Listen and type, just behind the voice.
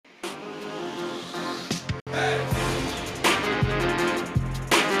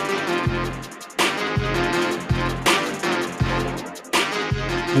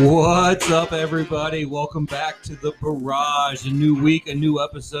What's up, everybody? Welcome back to The Barrage. A new week, a new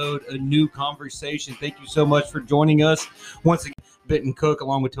episode, a new conversation. Thank you so much for joining us. Once again, Benton Cook,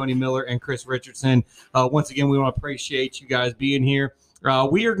 along with Tony Miller and Chris Richardson. Once again, we want to appreciate you guys being here.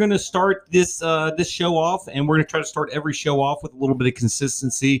 We are going to start this show off, and we're going to try to start every show off with a little bit of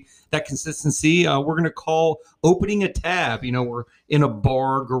consistency. That consistency, we're going to call opening a tab. You know, we're in a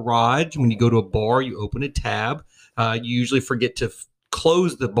bar garage. When you go to a bar, you open a tab. You usually forget to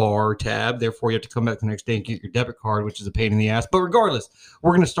close the bar tab, therefore you have to come back the next day and get your debit card, which is a pain in the ass. But regardless,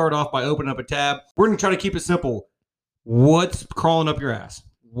 we're going to start off by opening up a tab. We're going to try to keep it simple. What's crawling up your ass?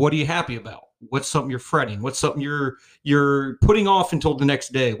 What are you happy about? What's something you're fretting? What's something you're putting off until the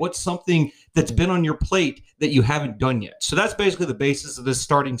next day? What's something that's been on your plate that you haven't done yet? So that's basically the basis of this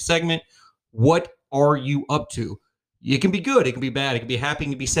starting segment. What are you up to? It can be good, it can be bad, it can be happy, it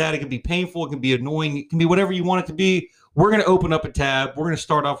can be sad, it can be painful, it can be annoying, it can be whatever you want it to be. We're going to open up a tab. We're going to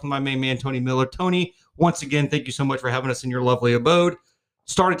start off with my main man, Tony Miller. Tony, once again, thank you so much for having us in your lovely abode.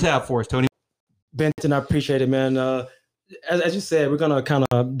 Start a tab for us, Tony. Benton, I appreciate it, man. As you said, we're going to kind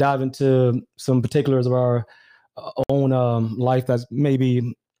of dive into some particulars of our own life that's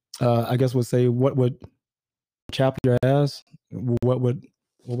maybe, I guess we'll say, what would chap your ass? What would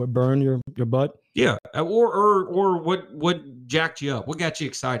burn your butt? Yeah, or what jacked you up? What got you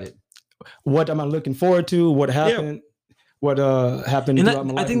excited? What am I looking forward to? What happened? Yeah. What happened throughout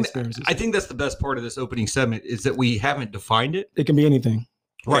my life experiences? I think that's the best part of this opening segment is that we haven't defined it. It can be anything.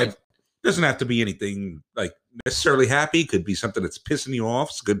 Right. It doesn't have to be anything like necessarily happy. Could be something that's pissing you off.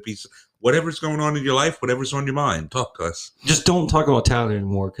 It could be whatever's going on in your life, whatever's on your mind. Talk to us. Just don't talk about Talia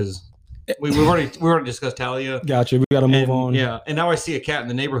anymore because we've already discussed Talia. Gotcha. We got to move on. Yeah. And now I see a cat in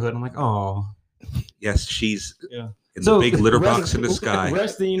the neighborhood. I'm like, oh. Yes, she's in the big litter box in the sky.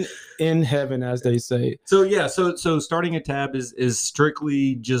 Resting in heaven, as they say. So yeah, so starting a tab is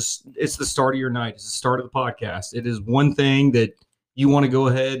strictly just, it's the start of your night. It's the start of the podcast. It is one thing that you want to go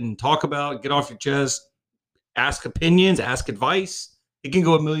ahead and talk about, get off your chest, ask opinions, ask advice. It can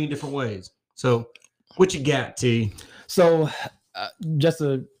go a million different ways. So what you got, T? So just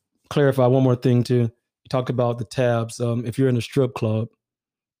to clarify one more thing too, you talked about the tabs. If you're in a strip club,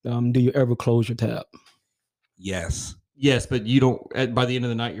 do you ever close your tab? Yes, but you don't. By the end of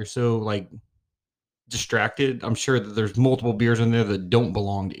the night, you're so like distracted. I'm sure that there's multiple beers in there that don't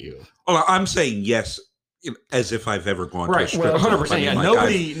belong to you. Well, I'm saying yes, as if I've ever gone to a strip club. 100%. Yeah,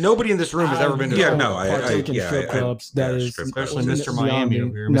 nobody in this room has ever been to. Strip clubs. That is especially Mr. Miami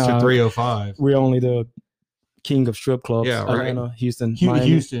over here, Mr. 305. We're only the king of strip clubs. Yeah, right. Atlanta, Houston, Miami.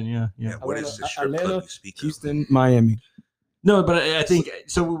 Houston. Yeah. What is the strip club you speak of? Houston, Miami. No, but I think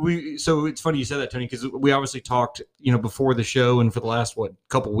so. So it's funny you said that, Tony, because we obviously talked, before the show and for the last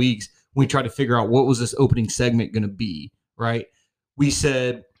couple weeks, we tried to figure out what was this opening segment going to be, right? We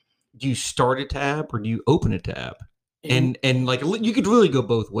said, do you start a tab or do you open a tab? And like you could really go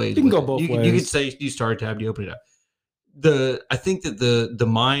both ways. You can go both ways. You could say, do you start a tab? Do you open it up? I think that the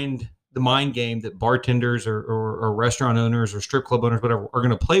mind game that bartenders or restaurant owners or strip club owners, whatever, are going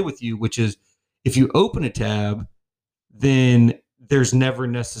to play with you, which is if you open a tab, then there's never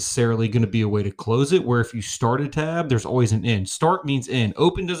necessarily going to be a way to close it. Where if you start a tab, there's always an end. Start means end.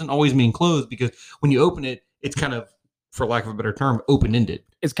 Open doesn't always mean close because when you open it, it's kind of, for lack of a better term, open-ended.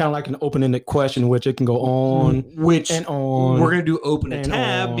 It's kind of like an open-ended question, which it can go on, and on. We're going to do open a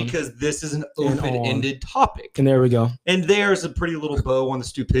tab because this is an open-ended topic. And there we go. And there's a pretty little bow on the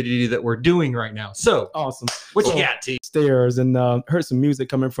stupidity that we're doing right now. So awesome. What you got, T? Stairs and heard some music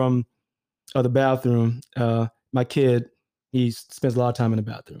coming from the bathroom. My kid, he spends a lot of time in the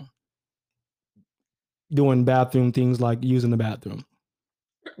bathroom doing bathroom things like using the bathroom.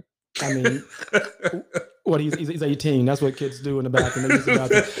 I mean, he's 18. That's what kids do in the bathroom. They use the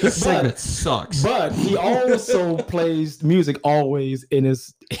bathroom. This segment sucks. But he also plays music always in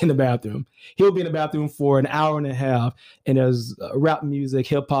the bathroom. He'll be in the bathroom for an hour and a half, and there's rap music,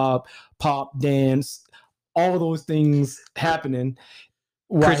 hip hop, pop, dance, all of those things happening.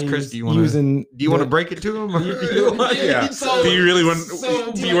 Chris, do you want to break it to him? Yeah. So, do you really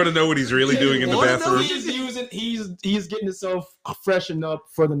want? Do you want to know what he's really doing in the bathroom? He's getting himself freshened up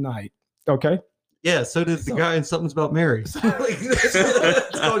for the night. Okay. Yeah. So did the guy in Something's About Mary. It's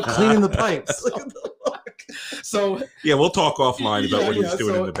called cleaning the pipes. So yeah, we'll talk offline about what he's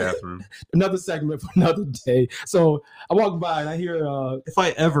doing in the bathroom. Another segment for another day. So I walk by and I hear if I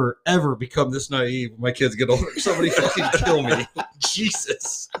ever become this naive when my kids get older, somebody fucking kill me.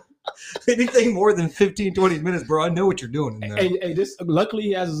 Jesus. Anything more than 15, 20 minutes, bro, I know what you're doing in there. Hey, luckily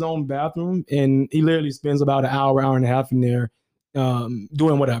he has his own bathroom and he literally spends about an hour and a half in there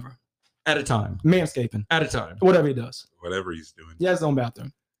doing whatever. At a time. Manscaping. At a time. Whatever he does. Whatever he's doing. He has his own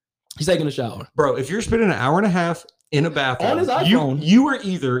bathroom. He's taking a shower. Bro, if you're spending an hour and a half in a bathroom On his iPhone. you were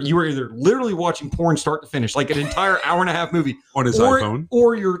either literally watching porn start to finish, like an entire hour and a half movie On his or, iPhone.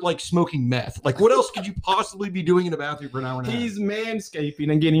 or you're like smoking meth. Like, what else could you possibly be doing in a bathroom for an hour and a half? He's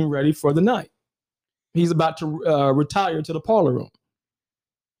manscaping and getting ready for the night. He's about to retire to the parlor room.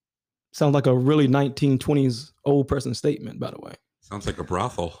 Sounds like a really 1920s old person statement, by the way. Sounds like a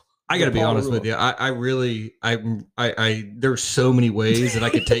brothel. I gotta be Paul honest Rule. with you. I really, there's so many ways that I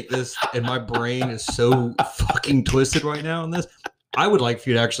could take this, and my brain is so fucking twisted right now on this. I would like for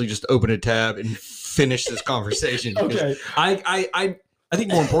you to actually just open a tab and finish this conversation. because Okay. I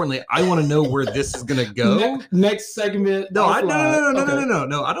think more importantly, I want to know where this is gonna go. Next segment. No, offline.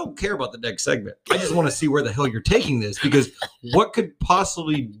 no. I don't care about the next segment. I just want to see where the hell you're taking this, because what could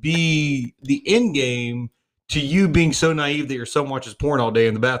possibly be the end game to you being so naive that your son watches porn all day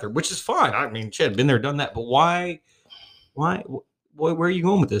in the bathroom, which is fine. I mean, shit, been there, done that. But where are you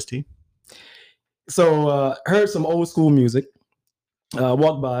going with this, T? So heard some old school music.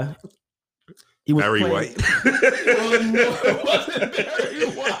 Walked by. He was Barry playing- White. Oh, no, it wasn't Barry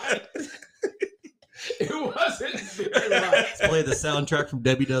White. It wasn't Barry White. Play the soundtrack from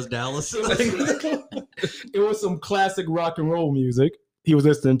Debbie Does Dallas. It was some classic rock and roll music he was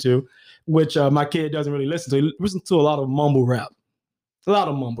listening to, which my kid doesn't really listen to. He listens to a lot of mumble rap. A lot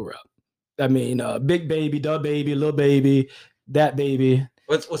of mumble rap. I mean, Big Baby, Da Baby, Lil Baby, Dat Baby.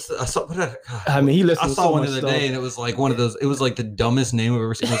 What's the? I mean, he listens I to saw so one much the other stuff. day, and it was like one of those. It was like the dumbest name I've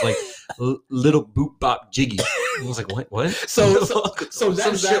ever seen. It was like Little Boop Bop Jiggy. I was like, what? So some that's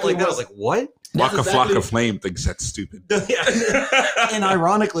shit exactly like that. I what- was like, what? That's Waka exactly- Flocka Flame thinks that's stupid. Yeah. And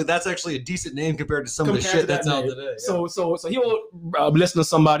ironically, that's actually a decent name compared to some of the compared shit to that's that out name. today. So he will listen to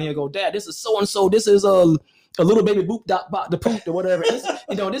somebody and go, Dad, this is so and so. This is a little baby boop dot bop the poop or whatever.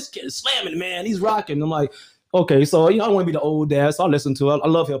 This kid is slamming, man. He's rocking. I'm like, okay, so I don't want to be the old dad, so I listen to it. I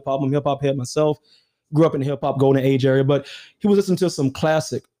love hip hop. I'm a hip hop head myself. Grew up in the hip hop golden age area, but he was listening to some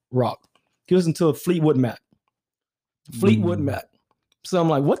classic rock. He listened to Fleetwood Mac. Mac. So I'm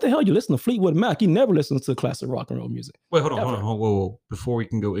like, what the hell? You listen to Fleetwood Mac? He never listens to classic rock and roll music. Wait, hold on. Whoa. Before we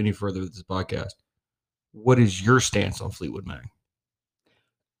can go any further with this podcast, what is your stance on Fleetwood Mac?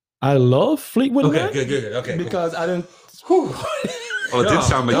 I love Fleetwood Mac good. Okay, because I didn't. Well, it did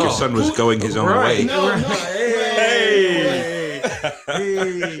sound like your No. son was going his own way. No,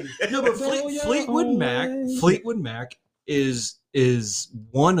 Hey. No, but Go your Fleetwood own Mac. way. Fleetwood Mac is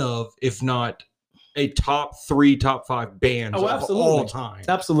one of, if not a top 3, top 5 bands Oh, of absolutely. all time.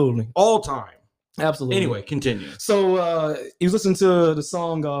 Absolutely. All time. Absolutely. Anyway, continue. So he was listening to the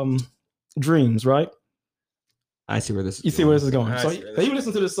song Dreams, right? I see where this is. You see where this is going. I So see he where this is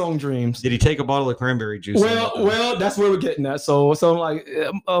listened to the song Dreams. Did he take a bottle of cranberry juice? Well, that's where we're getting at. So I'm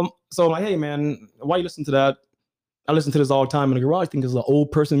like, hey man, why you listen to that? I listen to this all the time in the garage. I think it's the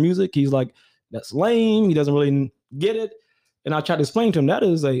old person music. He's like, that's lame. He doesn't really get it. And I tried to explain to him that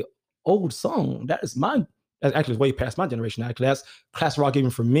is a old song. That's actually way past my generation. Actually, that's class rock even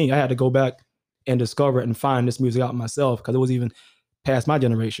for me. I had to go back and discover it and find this music out myself because it was even past my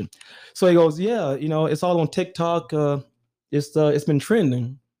generation. So he goes, yeah, it's all on TikTok. It's been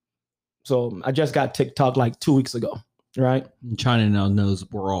trending. So I just got TikTok like 2 weeks ago, right? China now knows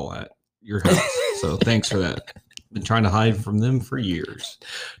we're all at your house. So thanks for that. Been trying to hide from them for years.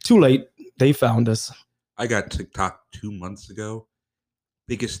 Too late. They found us. I got TikTok 2 months ago.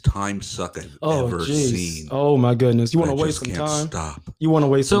 Biggest time suck I've Oh, ever jeez. seen. Oh my goodness. You want I to waste just some can't time? Stop. You want to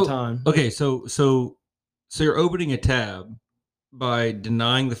waste So- some time? Okay, so you're opening a tab by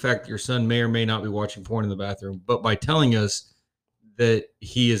denying the fact that your son may or may not be watching porn in the bathroom, but by telling us that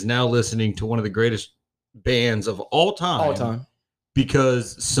he is now listening to one of the greatest bands of all time. All time.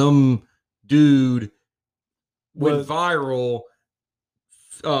 Because some dude went Was- viral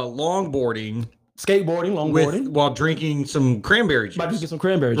longboarding Skateboarding, longboarding. while drinking some cranberry juice. About to get some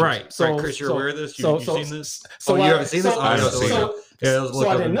cranberry juice. Right. So, right. Chris, you're aware of this? so- You've so- seen this? So Oh, you I- haven't seen this? so- I haven't so- seen so- it. Yeah, let's look so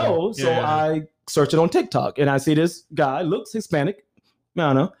I up didn't and- know. So yeah. I searched it on TikTok and I see this guy looks Hispanic. I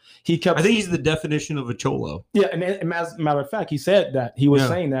don't know. He kept. I think he's the definition of a cholo. Yeah, and as a matter of fact, he said that he was Yeah.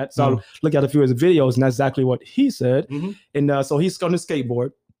 saying that. So I looked at a few of his videos, and that's exactly what he said. Mhm. And so he's on his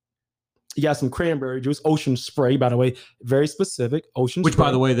skateboard. He got some cranberry juice, Ocean Spray, by the way, very specific. Ocean Which, Spray.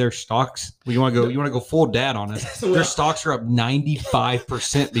 by the way, their stocks. You want to go full dad on it. So, Their stocks are up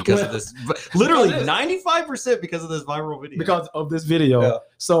 95% because of this. Literally 95% because of this viral video. because of this video. Yeah.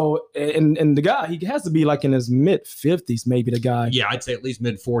 So and the guy, he has to be like in his mid 50s, maybe the guy. yeah, I'd say at least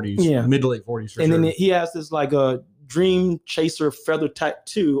mid 40s. Yeah. Mid to late 40s for And sure. then he has this like a Dream Chaser feather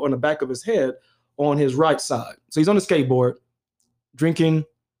tattoo on the back of his head on his right side. So he's on the skateboard, drinking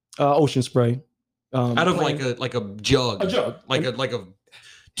Ocean Spray. Out of playing- like a jug. a jug. Like a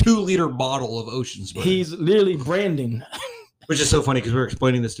 2-liter bottle of Ocean Spray. He's literally branding. Which is so funny because we're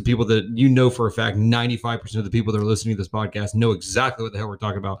explaining this to people that for a fact 95% of the people that are listening to this podcast know exactly what the hell we're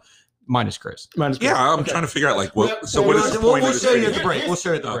talking about, minus Chris. Yeah, I'm trying to figure out like what. Well, So what is the point? We'll of show you at this the break. We'll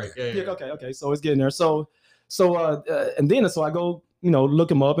show you at the break. Okay. Yeah. Okay. So it's getting there. So and then I go,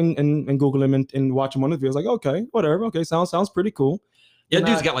 look him up and Google him and watch him on the videos. Like, okay, whatever. Okay, sounds pretty cool. Yeah, Then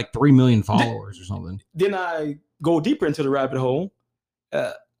dude's got like 3 million followers or something. Then I go deeper into the rabbit hole.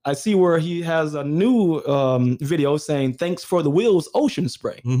 I see where he has a new video saying, "Thanks for the wheels, Ocean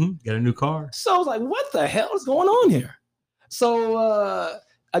Spray." Mm-hmm. Got a new car. So I was like, what the hell is going on here? So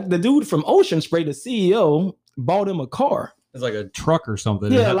the dude from Ocean Spray, the CEO, bought him a car. It's like a truck or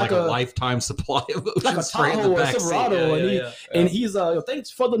something. Yeah, It had like like a a- lifetime supply of Ocean Like a Spray in Tahoe the or back Silverado, seat. and he's thanks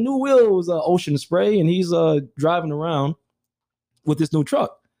for the new wheels, Ocean Spray, and he's driving around with this new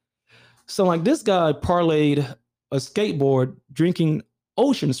truck. So like this guy parlayed a skateboard drinking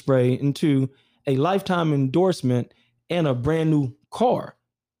Ocean Spray into a lifetime endorsement and a brand new car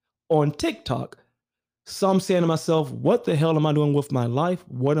on TikTok. So I'm saying to myself, what the hell am I doing with my life?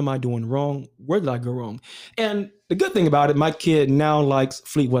 What am I doing wrong? Where did I go wrong? And the good thing about it, my kid now likes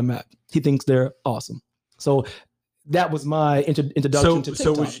Fleetwood Mac. He thinks they're awesome. So that was my introduction to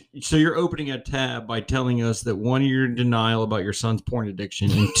TikTok. So you're opening a tab by telling us that one, you're in denial about your son's porn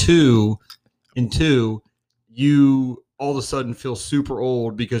addiction, and two, you all of a sudden feel super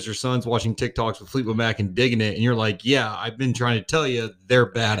old because your son's watching TikToks with Fleetwood Mac and digging it, and you're like, yeah, I've been trying to tell you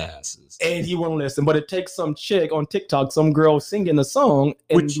they're badasses. And he won't listen. But it takes some chick on TikTok, some girl singing a song,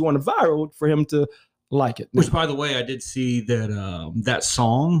 and Which- you want it viral for him to like it. Which, by the way, I did see that that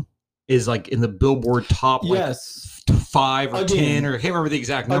song is like in the Billboard top like Yes. 5 or Again. 10, or I can't remember the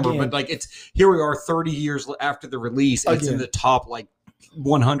exact number, Again. but like it's here we are 30 years after the release, and it's in Again. the top like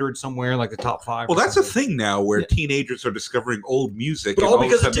 100 somewhere, like the top 5. Well, or that's a something. thing now where Yeah. teenagers are discovering old music, But and all all of a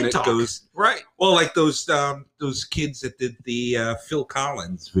because of sudden TikTok. it goes. Right. Well, like those kids that did the Phil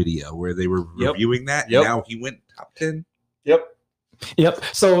Collins video where they were Yep. reviewing that. Yep. And now he went top 10. Yep. Yep.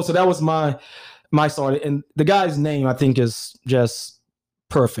 So that was my story. And the guy's name, I think, is just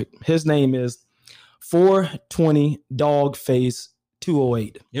perfect. His name is 420 Dogface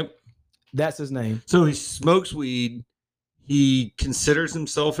 208. Yep. That's his name. So he smokes weed. He considers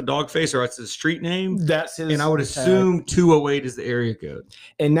himself a dog face, or that's his street name. That's his. And I would tag. assume 208 is the area code.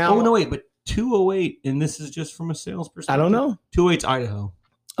 And now, Oh, no, wait, but 208, and this is just from a sales perspective. I don't know. 208's Idaho.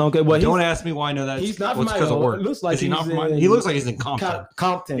 Okay. Well, Don't ask me why I know that. he's not from because of Idaho. work. It looks like Is he not he's from Idaho? in He looks like he's in Compton.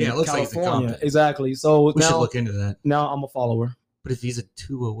 Compton. Yeah, it looks like he's in California. Compton. Exactly. So We should now, look into that. now I'm a follower. But if he's a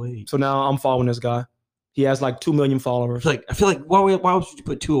 208, So now I'm following this guy. He has like 2 million followers. I feel like why would you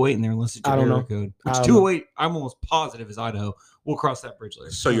put 208 in there unless it's your I don't area know. code? I Which don't 208, I'm almost positive is Idaho. We'll cross that bridge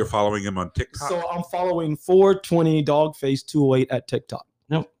later. So you're following him on TikTok. So I'm following 420 Dogface 208 at TikTok.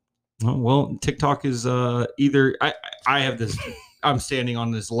 Oh, well, TikTok is either I have this. I'm standing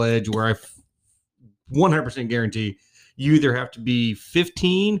on this ledge where I 100% guarantee you either have to be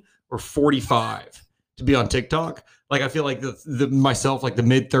 15 or 45 to be on TikTok. Like I feel like the myself, like the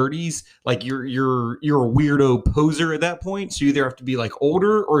mid 30s, like you're a weirdo poser at that point. So you either have to be like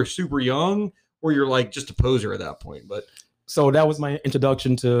older or super young, or you're like just a poser at that point. But So that was my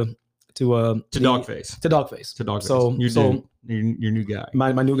introduction to Dogface, To Dogface. to Dogface. So- Your so- dude, your new guy.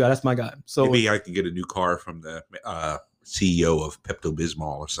 My new guy. That's my guy. So Maybe I can get a new car from the CEO of Pepto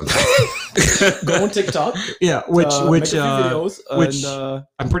Bismol or something. go on TikTok. Yeah, make a few which videos,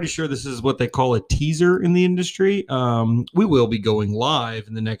 I'm pretty sure this is what they call a teaser in the industry. We will be going live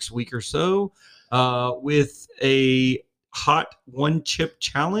in the next week or so with a hot one chip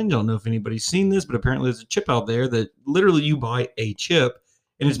challenge. I don't know if anybody's seen this, but apparently there's a chip out there that literally you buy a chip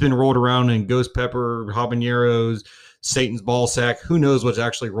and it's been rolled around in ghost pepper, habaneros, Satan's ball sack. Who knows what's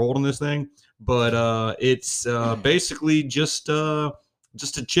actually rolled in this thing? But it's basically just a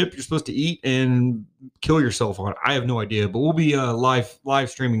chip you're supposed to eat and kill yourself on. I have no idea, but we'll be live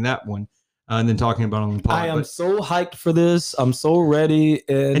streaming that one and then talking about it on the pod. I am But so hyped for this. I'm so ready,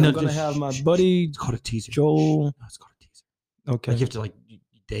 and And I'm no, gonna just- have my buddy it's called a teaser. Joel. No, it's called a teaser. Okay, Like you have to like you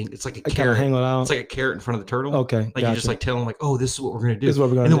dang. It's like a I kind of carrot. hang it out. It's like a carrot in front of the turtle. Okay, Like you just like tell them like, oh, this is what we're gonna do. this is what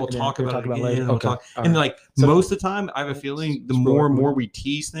we're gonna and then do. we'll Yeah, talk we'll about it again, later. and we'll Okay, talk. all And right. like So- most of the time, I have a feeling the Just more and roll. more we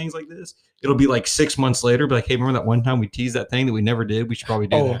tease things like this, it'll be like 6 months later. Be like, hey, remember that one time we teased that thing that we never did? We should probably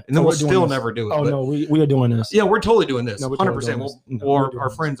do Oh, that. And then oh, we'll we're doing still this. never do it. Oh but- no, we are doing this. Yeah, we're totally doing this. No, we're totally 100%. doing this. No, Well, we're our doing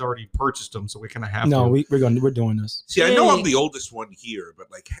this. friends already purchased them, so we kind of have No, to. we're doing this. See, I know I'm Hey. the oldest one here, but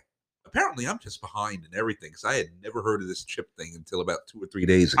like apparently I'm just behind in everything because I had never heard of this chip thing until about 2 or 3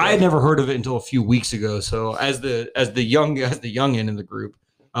 days ago. I had never heard of it until a few weeks ago. So as the youngin in the group,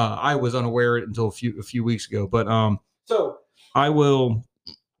 I was unaware of it until a few weeks ago. But So I will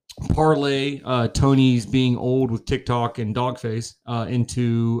parlay Tony's being old with TikTok and Dogface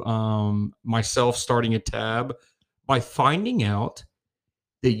into myself starting a tab by finding out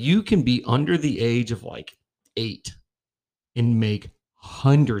that you can be under the age of like 8 and make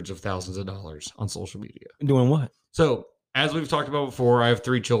hundreds of thousands of dollars on social media. Doing what? So, as we've talked about before, I have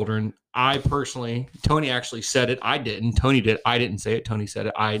 3 children. I personally, Tony actually said it. I didn't. Tony did. I didn't say it. Tony said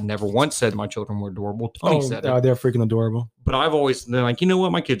it. I never once said my children were adorable. Tony said it. They're freaking adorable. But I've always been like, you know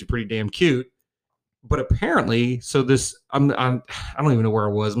what? My kids are pretty damn cute. But apparently, so this, I don't even know where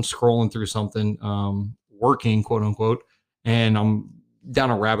I was. I'm scrolling through something, working, quote unquote, and I'm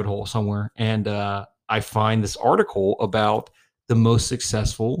down a rabbit hole somewhere. And I find this article about the most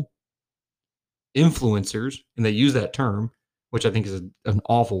successful influencers, and they use that term, which I think is an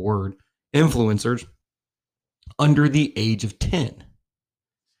awful word, influencers under the age of 10.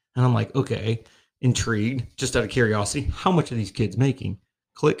 And I'm like, okay, intrigued, just out of curiosity, how much are these kids making?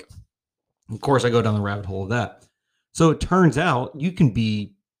 Click. Of course, I go down the rabbit hole of that. So it turns out you can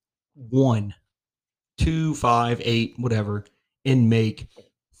be 1, 2, 5, 8, whatever, and make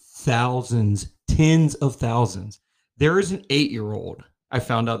thousands, tens of thousands. There is an 8-year-old. I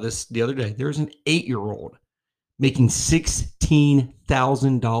found out this the other day. There's an 8-year-old making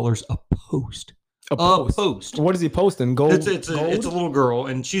 $16,000 a post. A post. What is he posting? Gold. It's a little girl,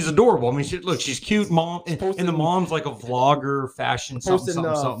 and she's adorable. I mean, she's cute, mom, and the mom's like a vlogger, fashion, something.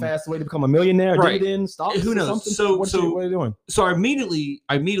 Fast way to become a millionaire. Right? Dividends, stocks. Who knows? What are you doing? So I immediately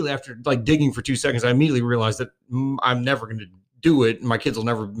after like digging for 2 seconds, I immediately realized that I'm never going to do it. My kids will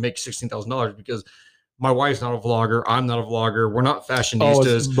never make $16,000 because my wife's not a vlogger. I'm not a vlogger. We're not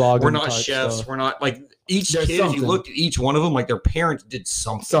fashionistas. We're not chefs. Stuff. We're not like each kid. If you looked at each one of them, like their parents did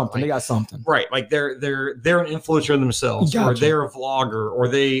something. Like, they got something. Right. Like they're an influencer themselves, or they're a vlogger, or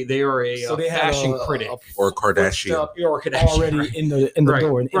they are a fashion critic, or a Kardashian, already right. in the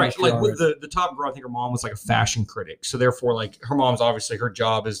door. Right. Like with the top girl, I think her mom was like a fashion critic. So therefore, like her mom's obviously her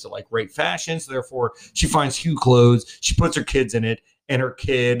job is to like rate fashion. So therefore, she finds cute clothes. She puts her kids in it, and her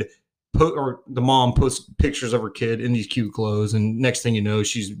kid. Or the mom posts pictures of her kid in these cute clothes, and next thing you know,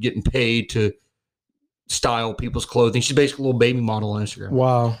 she's getting paid to style people's clothing. She's basically a little baby model on Instagram.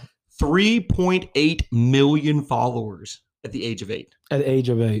 Wow. 3.8 million followers at the age of 8. At the age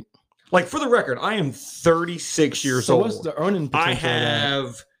of 8. Like, for the record, I am 36 years old. So what's the earning potential? I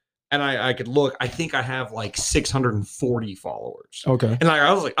have, and I could look, I think I have like 640 followers. Okay. And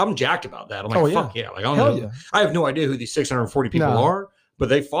I was like, I'm jacked about that. I'm like, fuck yeah. Like, I don't know. Yeah. I have no idea who these 640 people are. But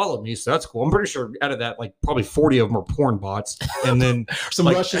they followed me, so that's cool. I'm pretty sure out of that, like probably 40 of them are porn bots, and then some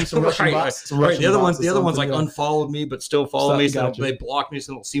Russian bots. Right. The other ones like unfollowed me, but still follow me. So they block me,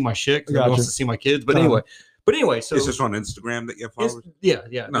 so they don't see my shit. Because wants to see my kids. But anyway, so is this on Instagram that you follow? Yeah.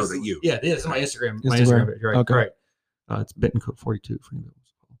 No, that you. Yeah, it's my Instagram. My Instagram page. Right. Okay. Right. It's Bittencook 42 for you.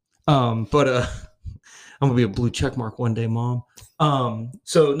 I'm gonna be a blue check mark one day, Mom.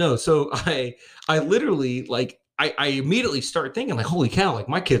 So I literally like. I immediately start thinking like, holy cow, like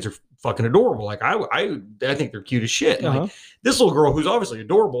my kids are fucking adorable. Like I think they're cute as shit. Like this little girl who's obviously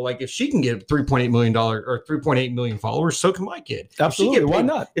adorable, like if she can get $3.8 million or 3.8 million followers, so can my kid. Absolutely. Why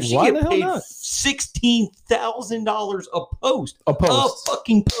not? If she get paid $16,000 a post. A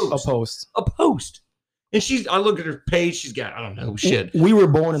fucking post. A post. And I look at her page, she's got, I don't know, shit. We were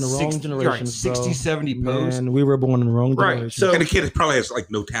born in the wrong generation. Right, 60, 70 posts. And we were born in the wrong generation. Right. So, and the kid probably has like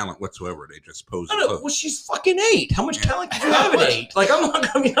no talent whatsoever. They just pose. I know. Well, she's fucking 8. How much talent did you have at 8? Like, I don't want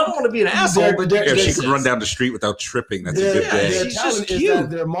to be an asshole, but if she could run down the street without tripping, that's a good day. Their talent is that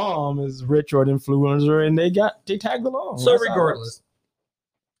their mom is rich or an influencer, and they tagged along. So regardless,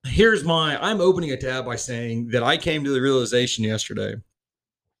 I'm opening a tab by saying that I came to the realization yesterday.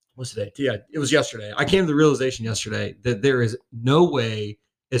 What's today? Yeah, it was yesterday. I came to the realization yesterday that there is no way,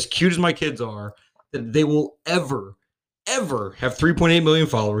 as cute as my kids are, that they will ever have 3.8 million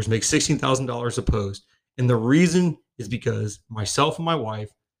followers, make $16,000 a post. And the reason is because myself and my wife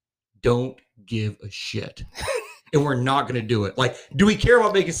don't give a shit. And we're not going to do it. Like, do we care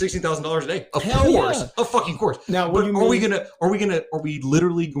about making $16,000 a day? Of course. Yeah. Of fucking course. Now, but are we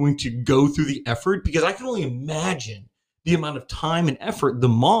literally going to go through the effort? Because I can only imagine the amount of time and effort the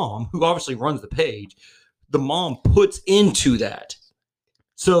mom, who obviously runs the page, the mom puts into that.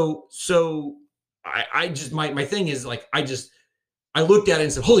 So I just, my thing is like, I looked at it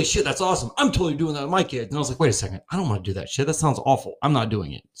and said, holy shit, that's awesome. I'm totally doing that with my kids. And I was like, wait a second. I don't want to do that shit. That sounds awful. I'm not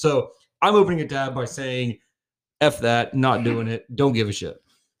doing it. So I'm opening a tab by saying, F that, not doing it. Don't give a shit.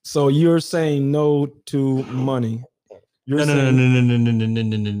 So you're saying no to money. No.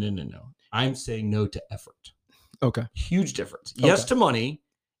 I'm saying no to effort. Okay. Huge difference. Yes to money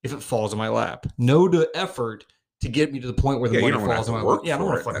if it falls in my lap. No to effort to get me to the point where the Yeah, you money don't wanna falls in have my to lap. work Yeah, I don't for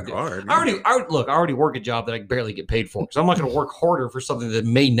want it to fucking that do hard, I already work a job that I barely get paid for, because I'm not going to work harder for something that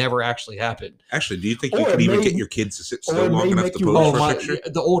may never actually happen. Actually, do you think Or you it can even may- get your kids to sit or still it long may enough make to you pose rich. for a my, picture?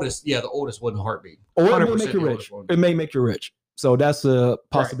 the oldest wouldn't heartbeat. Or it may 100% make you the rich. oldest one. It may make you rich. So that's a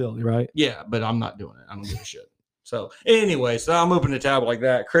possibility, right? Yeah, but I'm not doing it. I don't give a shit. So anyway, so I'm opening a tab like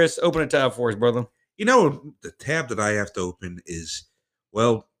that. Chris, open a tab for us, brother. You know, the tab that I have to open is,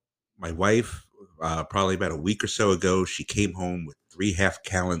 well, my wife, probably about a week or so ago, she came home with 3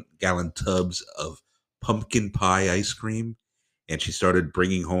 half-gallon tubs of pumpkin pie ice cream, and she started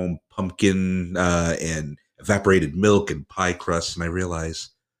bringing home pumpkin and evaporated milk and pie crust, and I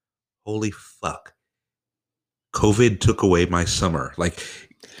realized, holy fuck, COVID took away my summer. Like,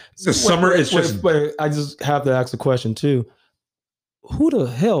 the summer is just... Wait, I just have to ask a question too. Who the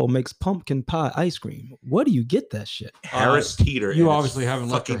hell makes pumpkin pie ice cream? Where do you get that shit? Harris Teeter. You and it's obviously haven't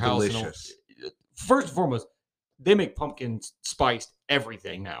left your fucking house. delicious. First and foremost, they make pumpkin spiced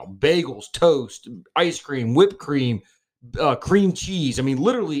everything now. Bagels, toast, ice cream, whipped cream, cream cheese. I mean,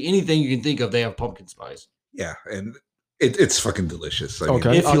 literally anything you can think of, they have pumpkin spice. Yeah, and it's fucking delicious. I mean,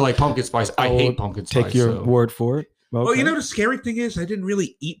 Okay. If you like pumpkin spice, I will hate pumpkin spice. Take your so- word for it. well, Okay. you know, the scary thing is I didn't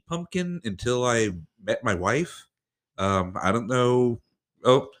really eat pumpkin until I met my wife. I don't know.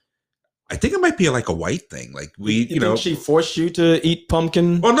 Oh, I think it might be like a white thing. Like we, you know, think she forced you to eat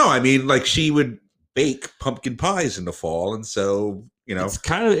pumpkin? well, no, I mean, like she would bake pumpkin pies in the fall, and so you know, It's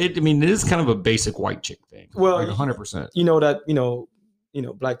kind of it. I mean, it is kind of a basic white chick thing. Well, like 100%. You know that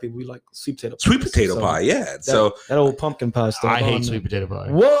black people, we like sweet potato pie. sweet potato So pie, yeah. That, So that old pumpkin pie stuff. I hate don't sweet know. potato pie.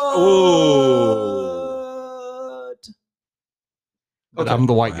 What? But Okay. I'm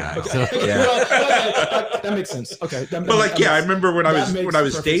the white Wow. guy. Okay. So. Yeah. That makes sense. Okay. but like, yeah, I remember when I that was makes when I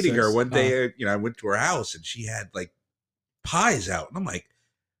was perfect dating her sense. one day. You know, I went to her house and she had like pies out, and I'm like,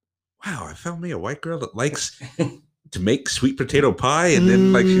 wow, I found me a white girl that likes to make sweet potato pie, and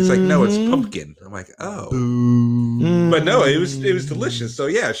then like she's like, no, it's pumpkin. I'm like, oh, but no, it was delicious. So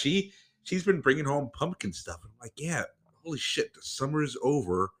yeah, she's been bringing home pumpkin stuff. I'm like, yeah, holy shit, the summer is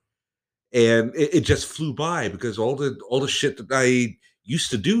over, and it just flew by because all the shit that I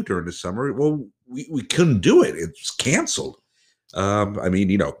used to do during the summer, well, we couldn't do it. It's canceled. I mean,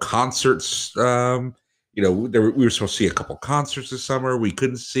 you know, concerts. You know, we were supposed to see a couple concerts this summer. We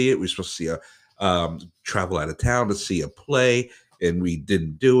couldn't see it. We were supposed to see travel out of town to see a play, and we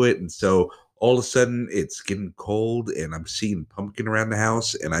didn't do it. And so all of a sudden, it's getting cold, and I'm seeing pumpkin around the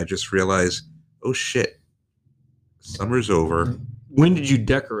house, and I just realized, oh shit, summer's over. When did you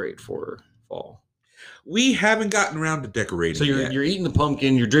decorate for fall? We haven't gotten around to decorating. So yet. you're eating the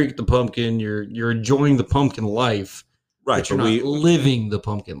pumpkin, you're drinking the pumpkin, you're enjoying the pumpkin life, right, but you're not living the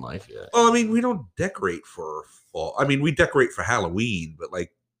pumpkin life yet. Well, I mean, we don't decorate for fall. I mean, we decorate for Halloween, but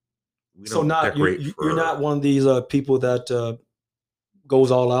like, we don't decorate for. You're not one of these people that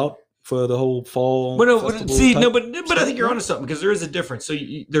goes all out for the whole fall. But festival see, type but I stuff, think you're no? onto something, because there is a difference. So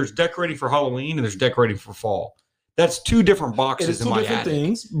there's decorating for Halloween and there's decorating for fall. That's two different It boxes is in two my different attic.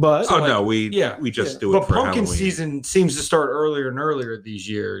 things, but Oh like, no, we yeah, just do it But for pumpkin Halloween. season seems to start earlier and earlier these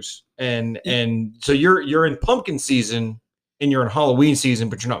years, and so you're in pumpkin season and you're in Halloween season,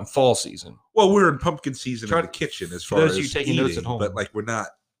 but you're not in fall season. Well, we're in pumpkin season Try in the to- kitchen as for far those as of you taking eating, notes at home. but like we're not.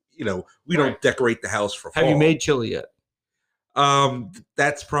 You know, we Right. don't decorate the house for fall. Have you made chili yet?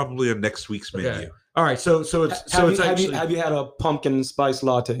 That's probably on next week's menu. Okay. All right, so it's actually have you had a pumpkin spice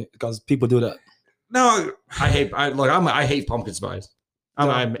latte? Because people do that. No, I hate pumpkin spice.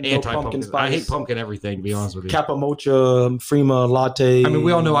 I'm No anti pumpkin. pumpkin I hate spice. pumpkin everything, to be honest with you. Capamocha, Frima latte. I mean,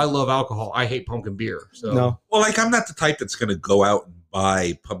 we all know I love alcohol. I hate pumpkin beer. So No. well, like I'm not the type that's going to go out and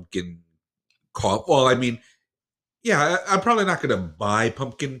buy pumpkin coffee. Well, I mean, yeah, I'm probably not going to buy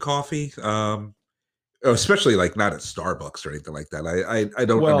pumpkin coffee. Especially like not at Starbucks or anything like that. I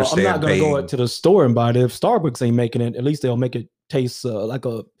don't Well, understand. I'm not going to paying. go to the store and buy it. If Starbucks ain't making it, at least they'll make it taste like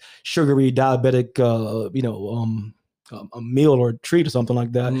a sugary diabetic, a meal or a treat or something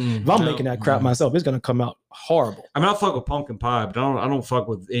like that. If I'm making that crap myself, it's going to come out horrible. I mean, I'll fuck with pumpkin pie, but I don't fuck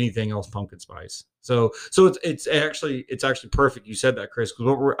with anything else pumpkin spice. So it's actually perfect. You said that, Chris,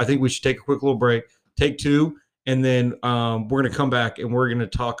 because I think we should take a quick little break, take two, and then we're going to come back and we're going to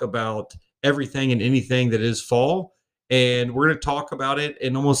talk about everything and anything that is fall, and we're going to talk about it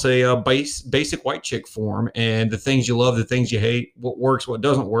in almost a basic white chick form, and the things you love, the things you hate, what works, what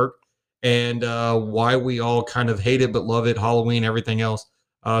doesn't work, and why we all kind of hate it but love it, Halloween, everything else.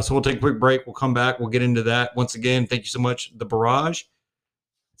 So we'll take a quick break. We'll come back. We'll get into that. Once again, thank you so much, The Barrage.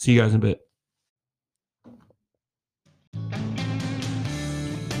 See you guys in a bit.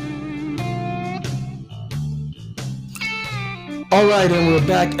 All right, and we're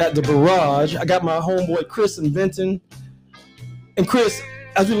back at the Barrage. I got my homeboy Chris and Benton. And Chris,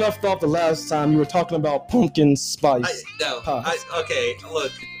 as we left off the last time, you were talking about pumpkin spice. Okay,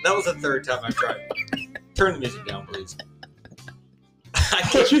 look, that was the third time I tried. Turn the music down, please.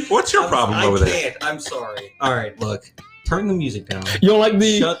 What's your problem over there? I'm sorry. All right, look, turn the music down. You don't like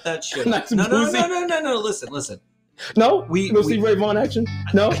the... Shut that shit up. Nice No, bluesy? listen. No? We Stevie Ray Vaughan action?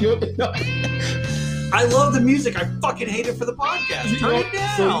 No? No. I love the music. I fucking hate it for the podcast. Turn it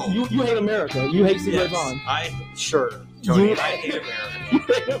down. So you hate America. You hate Stevie Ray Vaughan. Sure. Tony, I hate America. You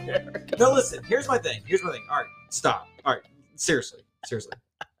hate America. No, listen. Here's my thing. All right, stop. All right, seriously.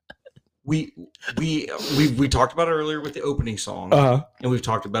 We talked about it earlier with the opening song, and we've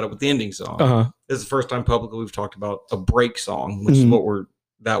talked about it with the ending song. This is the first time publicly we've talked about a break song, which is what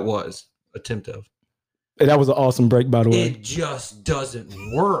that was attempt of. And that was an awesome break, by the way. It just doesn't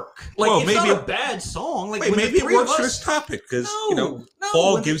work. Like, Well, it's maybe not a bad song. Like, Wait, when maybe the it three of works for us- this topic because No,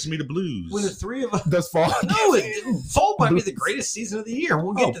 fall when- gives me the blues. When the three of us. That's fall. No, fall might be the greatest season of the year.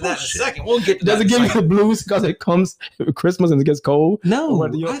 We'll get to that bullshit. in a second. We'll get to Does that it in a give you second. the blues because it comes with Christmas and it gets cold? No, Or,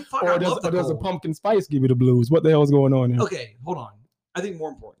 I does love a pumpkin spice give you the blues? What the hell is going on here? Okay, hold on. I think more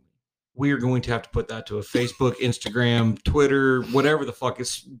importantly, we are going to have to put that to a Facebook, Instagram, Twitter, whatever the fuck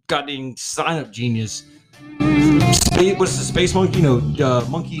is goddamn sign up genius. What's the space monkey?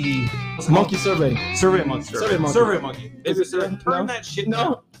 Monkey. What's it Monkey called? survey. Survey monkey. Survey monkey. Is it No. turn that shit No.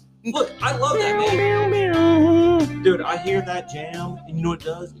 down. Look, I love that man. Dude, I hear that jam, and you know what it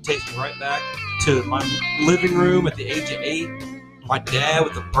does? It takes me right back to my living room at the age of 8. My dad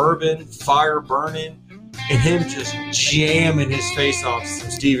with the bourbon, fire burning, and him just jamming his face off to some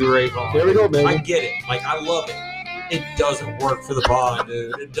Stevie Ray Vaughan. There we go, baby. I get it. Like, I love it. It doesn't work for the pod,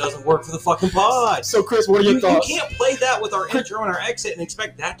 dude. It doesn't work for the fucking pod. So, Chris, what are your You thoughts? can't play that with our intro and our exit and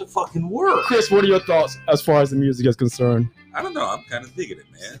expect that to fucking work. Chris, what are your thoughts as far as the music is concerned? I don't know. I'm kind of digging it,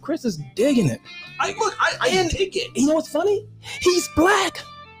 man. Chris is digging it. I dig it. You know what's funny? He's black.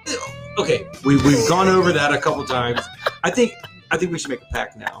 Okay, we've gone over that a couple times. I think we should make a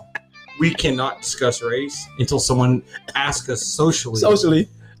pact now. We cannot discuss race until someone asks us socially.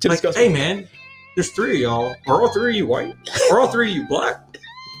 To Like, discuss. hey man, there's 3 of y'all. Are all 3 of you white? Are all 3 of you black?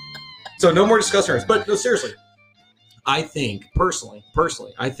 So no more discussing race. But no, seriously, I think personally,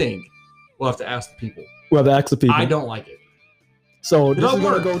 I think we'll have to ask the people. Well, the ask the people. I don't like it. So this is don't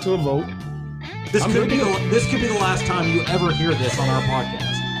going work. to go to a vote. This I'm could be thinking- the last time you ever hear this on our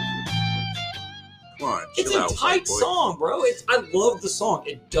podcast. Come on, It's chill a out, tight boy. song, bro. I love the song.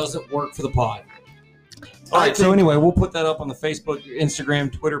 It doesn't work for the pod. All I right, so think- anyway, we'll put that up on the Facebook,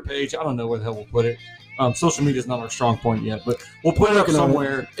 Instagram, Twitter page. I don't know where the hell we'll put it. Social media is not our strong point yet, but we'll put it up Working on it.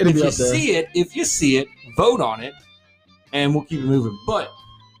 somewhere. It'll If be you up there. if you see it, vote on it, and we'll keep it moving. But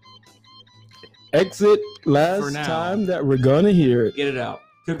Exit For last now. time that we're going to hear it. get it out.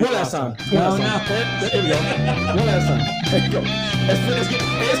 Could be One last time. No, One last time. There we go. One last time. There you go.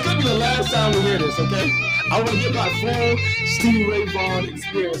 It's going to be the last time we hear this, okay? I want to get my full Stevie Ray Vaughan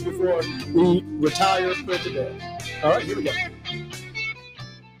experience before we retire for today. All right, here we go.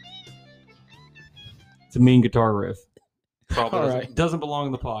 It's a mean guitar riff. Probably All doesn't, right. doesn't belong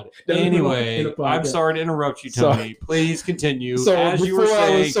in the pod. Doesn't belong Anyway, in the pod, I'm yeah. sorry to interrupt you, So- Tony. Please continue. So as you were before I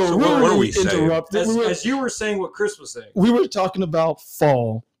saying, was so so what were rudely we saying? interrupted, as you were saying what Chris was saying. we were talking about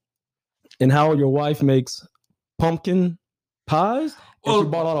fall and how your wife makes pumpkin pies. And Well, she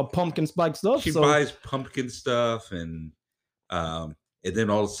bought all the pumpkin spice stuff. She so buys pumpkin stuff and then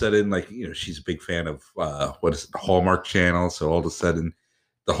all of a sudden, like, she's a big fan of what is it, the Hallmark Channel. So all of a sudden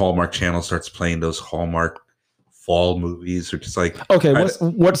the Hallmark Channel starts playing those Hallmark fall movies, or just like, okay, I-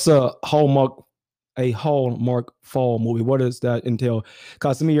 what's a Hallmark fall movie? What does that entail?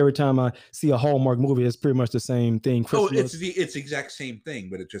 Because to me, every time I see a Hallmark movie, it's pretty much the same thing. oh, Christmas. it's the exact same thing,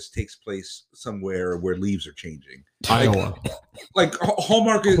 but it just takes place somewhere where leaves are changing. Iowa. Like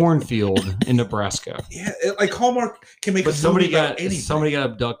Hallmark is, Cornfield in Nebraska. yeah, like Hallmark can make But a movie about anything. somebody got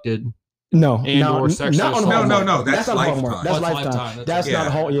abducted. No, And or sexual not on assault. Hallmark. No, that's not Lifetime. Hallmark. That's That's Lifetime. Lifetime. That's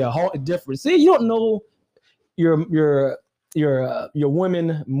Yeah. not different. See, you don't know your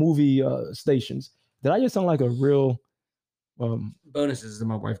women movie stations. Did I just sound like a real? Bonuses that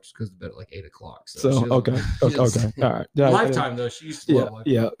my wife just goes to bed at like 8 o'clock. So she doesn't- okay, she okay, doesn't- all right. Yeah, Lifetime though, she used to Yeah, love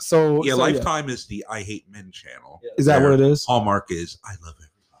Lifetime. yeah. So Yeah, so, Lifetime is the I Hate Men channel. Yeah. Is that what it is? Hallmark is I Love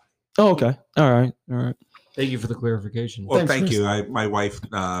Everybody. Oh, okay. All right. Thank you for the clarification. Well, Thanks, thank Chris. you. My wife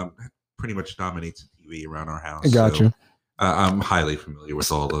pretty much dominates the TV around our house. I got so, you. I'm highly familiar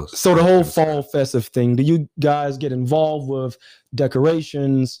with all those. So the whole fall festive thing. Do you guys get involved with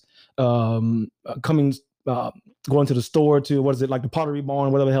decorations? Going to the store to what is it, like the Pottery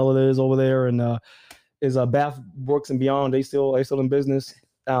Barn, whatever the hell it is over there, and Is Bath Works and Beyond? They still in business?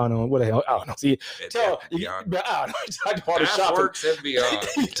 I don't know. What the hell? I don't know. See, tell you, I don't know. I do all the shopping. Works and Beyond.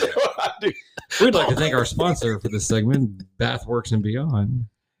 You tell what I do. We'd like to thank our sponsor for this segment, Bath Works and Beyond.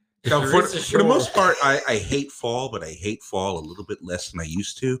 Now, for the most part, I hate fall, but I hate fall a little bit less than I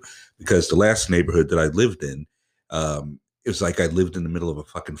used to, because the last neighborhood that I lived in, it was like I lived in the middle of a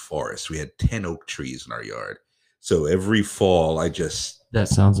fucking forest. We had 10 oak trees in our yard. So every fall, That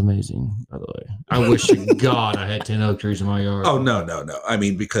sounds amazing, by the way. I wish to God I had 10 oak trees in my yard. Oh, no. I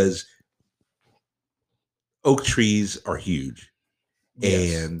mean, because oak trees are huge.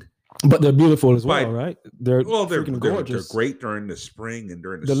 Yes. But they're beautiful as well, right? They're freaking gorgeous. They're great during the spring and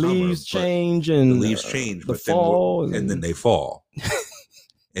during the The summer. leaves change and the leaves change, the but fall, and then they fall.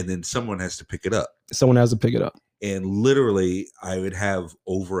 And then someone has to pick it up. Someone has to pick it up. And literally, I would have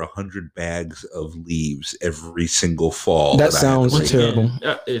over 100 bags of leaves every single fall. That sounds terrible.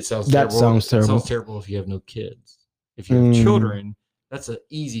 It sounds That terrible. sounds terrible. It sounds terrible if you have no kids. If you have children, that's an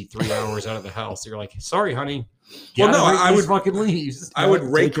easy 3 hours out of the house. You're like, sorry, honey. I would fucking leaves. I would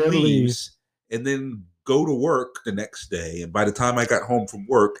Take rake care of the leaves and then go to work the next day. And by the time I got home from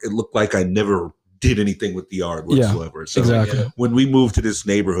work, it looked like I never did anything with the yard whatsoever. So exactly. when we moved to this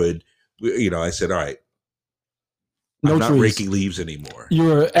neighborhood, I said, all right, No I'm not trees. raking leaves anymore. You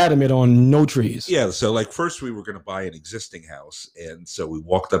were adamant on no trees. Yeah. So like first we were going to buy an existing house. And so we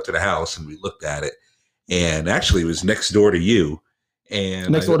walked up to the house and we looked at it. And actually it was next door to you. And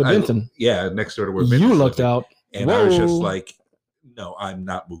Next door to Benton. Next door to where Benton. You lucked out. And I was just like, no, I'm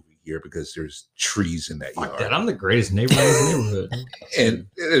not moving here because there's trees in that Fuck yard. that. I'm the greatest neighbor in this neighborhood.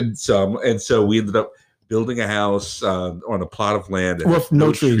 and so we ended up building a house on a plot of land that With had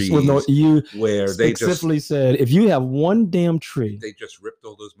no trees. With no, you where they specifically said, if you have one damn tree, they just ripped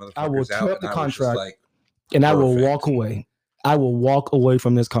all those motherfuckers I will tear out. up the and I was just contract. like, and I will perfect. walk away. I will walk away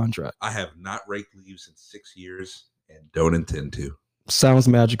from this contract. I have not raked leaves in 6 years and don't intend to. Sounds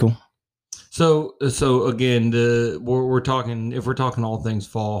magical. So again, we're talking, if we're talking all things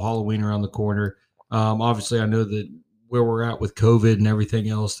fall, Halloween around the corner. Obviously, I know that where we're at with COVID and everything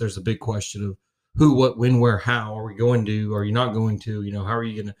else, there's a big question of who, what, when, where, how. Are we going to? Are you not going to? How are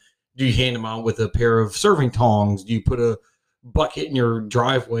you going to? Do you hand them out with a pair of serving tongs? Do you put a bucket in your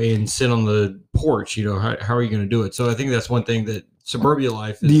driveway and sit on the porch? How are you going to do it? So I think that's one thing that suburbia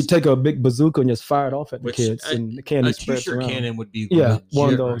life is. Do you take a big bazooka and just fire it off at the kids and the candy a spreads t-shirt around? cannon would be Yeah,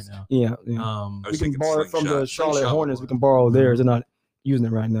 one of legit those. right now. Yeah. I We was can thinking borrow it from the slingshot. Charlotte Slingshot Hornets. would We can borrow theirs. They're not using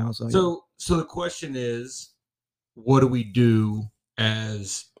it right now. So the question is, what do we do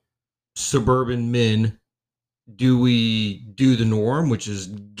as suburban men? Do we do the norm, which is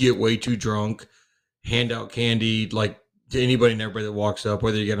get way too drunk, hand out candy like to anybody and everybody that walks up,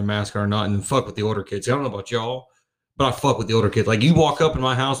 whether you get a mask on or not, and then fuck with the older kids? I don't know about y'all, but I fuck with the older kids. Like, you walk up in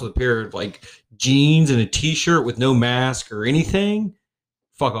my house with a pair of like jeans and a t-shirt with no mask or anything,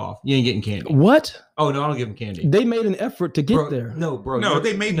 fuck off. You ain't getting candy. What? Oh no, I don't give them candy. They made an effort to get Bro, there. No, bro. No,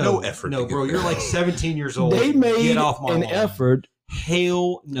 they made no effort No, to get bro. there. You're like 17 years old. They made Get off my an lawn. effort.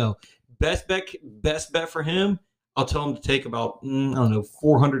 Hell no. Best bet for him. I'll tell him to take about, I don't know,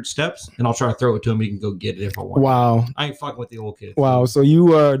 400 steps, and I'll try to throw it to him. He can go get it if I want. Wow. I ain't fucking with the old kids. Wow. So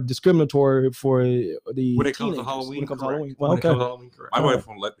you are discriminatory for the When it comes to teenagers. Halloween, When it comes to correct. Halloween. Well, When it okay. comes to Halloween, correct. My wife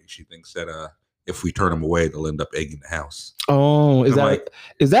won't let me. She thinks that if we turn them away, they'll end up egging the house. Oh, is I'm that like-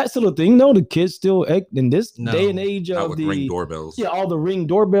 is that still a thing? No, the kids still in this No, day and age Not of with the ring doorbells. all the ring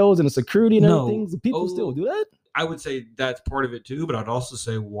doorbells and the security and No. everything. The people Oh. still do that. I would say that's part of it too, but I'd also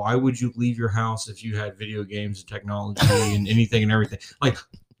say, why would you leave your house if you had video games and technology and anything and everything? Like,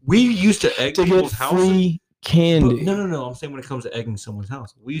 we used to egg To get people's houses. free candy. But no. I'm saying when it comes to egging someone's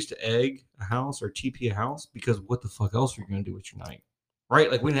house, we used to egg a house or TP a house because what the fuck else are you going to do with your night?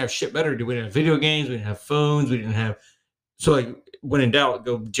 Right? Like, we didn't have shit better to do. We didn't have video games. We didn't have phones. We didn't have. So, like, when in doubt,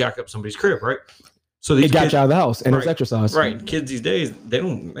 go jack up somebody's crib, right? So It these got kids, you out of the house and it's Right. exercise. right? Kids these days, they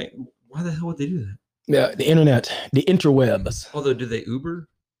don't. Why the hell would they do that? Yeah, the internet, the interwebs. Although, do they Uber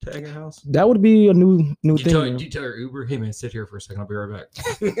to egg a house? That would be a new Do thing. you tell your Uber, hey man, sit here for a second, I'll be right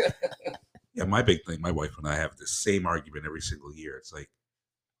back. Yeah, my big thing, my wife and I have the same argument every single year. It's like,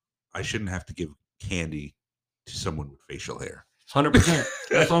 I shouldn't have to give candy to someone with facial hair. 100%.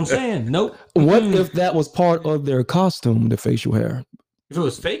 That's what I'm saying. Nope. What Mm. if that was part of their costume, the facial hair? If it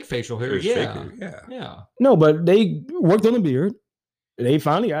was fake facial hair, It was yeah. fake hair, yeah. Yeah. No, but they worked on the beard. They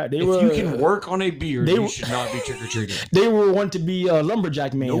finally got. They If were. you can work on a beard, they you were- should not be trick or treating. They were wanting to be a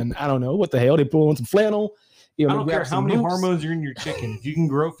lumberjack man. Nope. I don't know what the hell. They put on some flannel. You know, I don't grab care how some many boots. hormones are in your chicken. If you can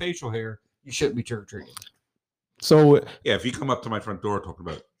grow facial hair, you shouldn't be trick or treating. So Yeah, if you come up to my front door talking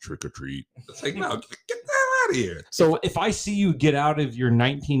about trick or treat, it's like, no, get the hell out of here. So if I see you get out of your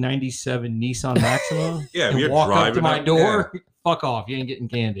 1997 Nissan Maxima Yeah, if and you're walk up to driving my up- door, fuck off. You ain't getting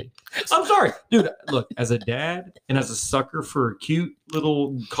candy. I'm sorry, dude. Look, as a dad and as a sucker for a cute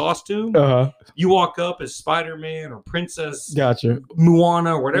little costume, you walk up as Spider-Man or Princess gotcha.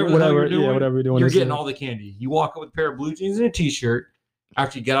 Moana or whatever the hell you're doing. whatever you're doing. You're This getting is- all the candy. You walk up with a pair of blue jeans and a t-shirt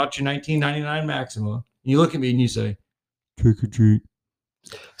after you get out your 1999 Maxima. And you look at me and you say, "Trick or treat."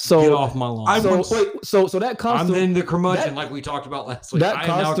 Get So off my lawn. I so once- wait, so that I'm costume, in the curmudgeon that- like we talked about last week. that I am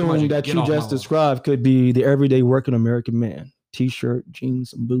now a costume curmudgeon. that Get you off my just lawn. described could be the everyday working American man. T-shirt, jeans,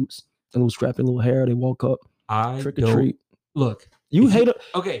 some boots, a little scrappy little hair. They walk up, I trick or don't treat. look. You if hate it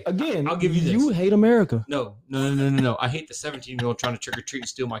Okay, again. I'll give you this. You hate America. no. I hate the 17-year-old trying to trick or treat and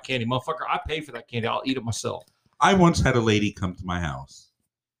steal my candy, motherfucker. I pay for that candy. I'll eat it myself. I once had a lady come to my house,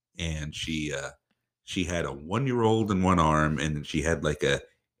 and she had a 1-year-old in one arm, and then she had like a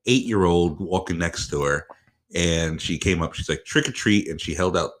 8-year-old walking next to her. And she came up. She's like, "Trick or treat," and she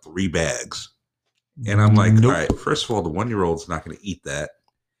held out 3 bags. And I'm like, Nope. "All right, first of all, the 1-year-old's not going to eat that."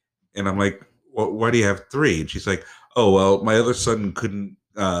 And I'm like, "Well, why do you have 3?" And she's like, "Oh, well, my other son couldn't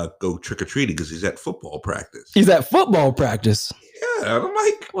go trick or treating because he's at football practice." He's at football practice. Yeah, and I'm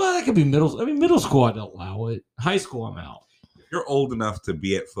like, Well, that could be middle school. I don't allow it. High school, I'm out. "You're old enough to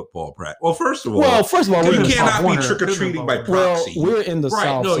be at football practice." Well, first of all, Well, first of all, Could've you we're, been cannot Pop be Warner. trick or Could've treating been by Pop Warner. well, proxy. we're in the Right,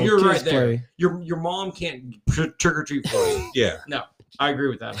 South. no, so you're kids right there. play. Your mom can't trick or treat for you. Yeah. I agree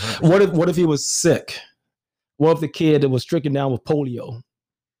with that. 100%. What if he was sick? What if the kid that was stricken down with polio?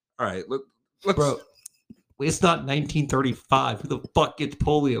 All right. Let's, Bro, it's not 1935. Who the fuck gets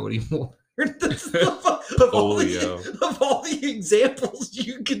polio anymore? of all the examples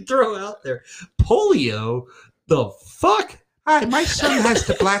you can throw out there, polio. The fuck? Hi, my son has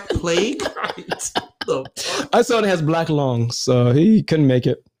the Black Plague. Right. The My son has black lungs, so he couldn't make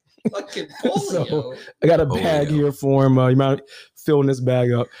it. fucking polio. So, I got a bag Polio. here for him. You might filling this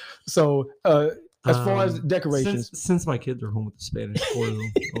bag up. So, as far as decorations, Since my kids are home with the Spanish flu,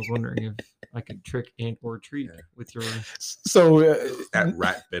 I was wondering if I could trick and or treat with your. so That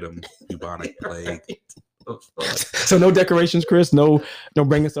rat bit him. Bubonic plague. The fuck? so no decorations, Chris. No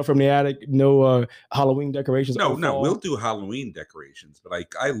bringing stuff from the attic. No Halloween decorations. No, or no, fall? we'll do Halloween decorations, but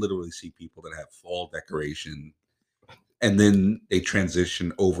I literally see people that have fall decoration, and then they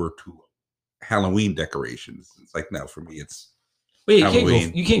transition over to Halloween decorations. It's like, no, for me, it's Wait,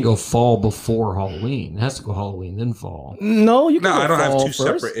 Halloween. you can't go fall before Halloween. It has to go Halloween then fall. No, you can no. go I don't have fall two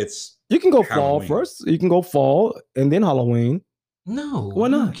first. separate. It's You can go fall Halloween. first. You can go fall and then Halloween. No, Why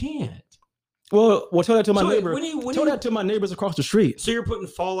not? You can't. Well, tell that to my So wait, neighbor. Tell that to my neighbors across the street. So you're putting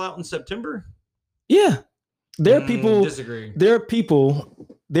fall out in September? Yeah, there are people. Disagree. There are people.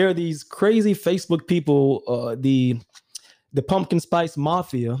 There are these crazy Facebook people. The pumpkin spice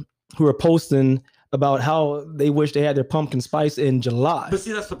mafia who are posting about how they wish they had their pumpkin spice in July. But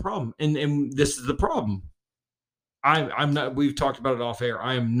see, that's the problem, and this is the problem. I'm not. We've talked about it off air.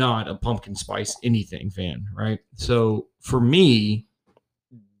 I am not a pumpkin spice anything fan, right? So for me,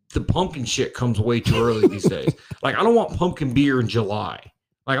 the pumpkin shit comes way too early these days. Like I don't want pumpkin beer in July.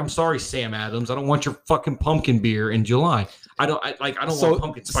 Like I'm sorry, Sam Adams. I don't want your fucking pumpkin beer in July. I don't So- want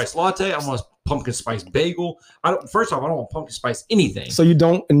pumpkin spice latte. I want pumpkin spice bagel. First off, I don't want pumpkin spice anything. So you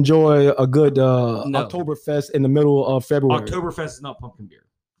don't enjoy a good Oktoberfest in the middle of February. Oktoberfest is not pumpkin beer.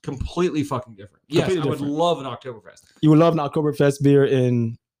 Completely fucking different. Yes, Completely I different. would love an Oktoberfest. You would love an Oktoberfest beer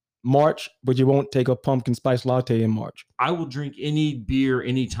in March, but you won't take a pumpkin spice latte in March. I will drink any beer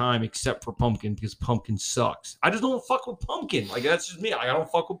anytime except for pumpkin because pumpkin sucks. I just don't fuck with pumpkin. Like that's just me. Like, I don't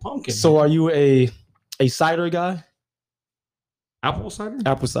fuck with pumpkin. So are you a cider guy? apple cider?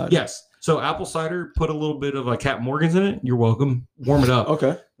 Apple cider. Yes. So apple cider, put a little bit of Cap Morgan's in it. You're welcome. Warm it up.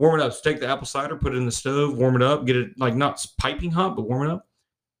 Okay. Warm it up. So take the apple cider, put it in the stove, warm it up, get it like not piping hot, but warm it up.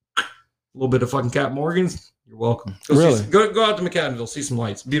 A little bit of fucking Cap Morgan's. You're welcome. Really? Go out to McAdamville, see some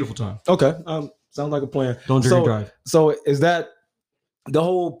lights. Beautiful time. Okay. Sounds like a plan. Don't drink So- and drive. So is that the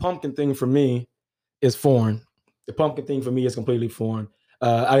whole pumpkin thing for me is foreign. The pumpkin thing for me is completely foreign.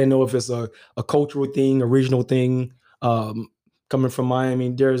 I didn't know if it's a cultural thing, a regional thing. Coming from Miami,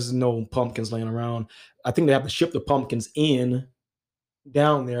 there's no pumpkins laying around. I think they have to ship the pumpkins in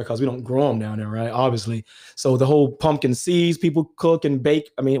down there because we don't grow them down there, right? Obviously. So the whole pumpkin seeds, people cook and bake.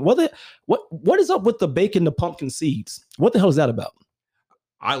 I mean, what is up with the baking the pumpkin seeds? What the hell is that about?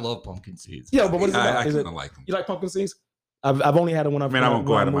 I love pumpkin seeds. Yeah, but what is it about? I Is kind it, of like them. you like pumpkin seeds? I've only had it when I've. I mean, I won't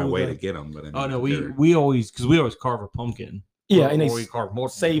go when out of my moved way there. to get them, but I mean, Oh no, they're- we always carve a pumpkin. Yeah, Or- and they or we carve more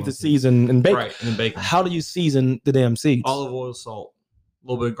save the pumpkins. season and bake. Right, and then bake 'em. How do you season the damn seeds? Olive oil, salt, a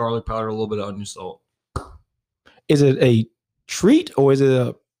little bit of garlic powder, a little bit of onion salt. Is it a treat or is it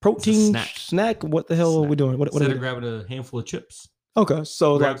a protein snack. snack. What the hell are we doing? What Instead are of we doing? grabbing a handful of chips, Okay,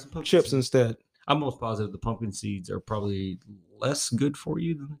 so grab like some pumpkin chips seeds. instead. I'm most positive the pumpkin seeds are probably less good for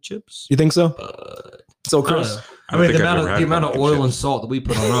you than the chips. You think so? But So I don't Chris, know. I I don't mean, think I've ever had the amount of pumpkin oil chips. and salt that we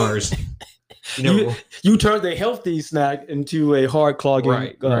put on ours. You know, you turned a healthy snack into a hard clogging,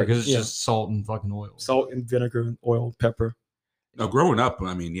 right? Because it's yeah, just salt and fucking oil. salt and vinegar and oil, pepper. No, growing up,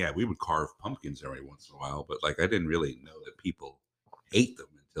 I mean, yeah, we would carve pumpkins every once in a while, but like I didn't really know that people ate them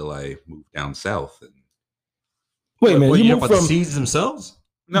until I moved down south. And Wait a minute, What, you know moved about from the seeds themselves?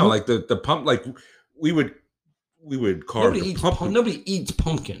 no, Mhm. like the pump, like we would carve Nobody the eats, pumpkin. nobody eats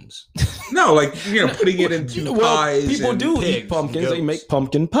pumpkins. No, like putting it into well, pies. people and do pigs eat and pumpkins. They goats. make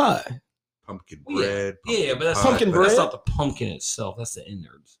pumpkin pie. pumpkin Well, yeah. bread. Yeah, but that's pie, Pumpkin but bread? That's not the pumpkin itself. That's the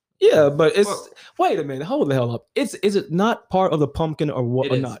innards. Yeah, but it's Well- wait a minute, hold the hell up. Is it not part of the pumpkin or what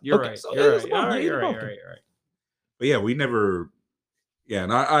It or is. not? You're Okay, right. so You're it is right. pumpkin. All right. You eat You're right. pumpkin. You're right. But yeah, we never. Yeah,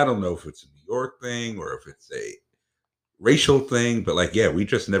 and I don't know if it's a New York thing or if it's a racial thing, but like, yeah, we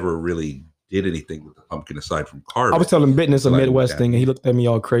just never really did anything with the pumpkin aside from carving. I was telling Bitten it's a Till I moved Midwest down thing, and he here. looked at me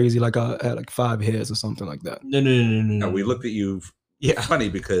all crazy, like I had like 5 heads or something like that. No. No, we looked at you. Yeah. Funny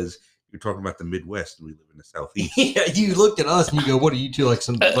because you're talking about the Midwest and we live in the Southeast. Yeah, you looked at us and you go, "What are you two like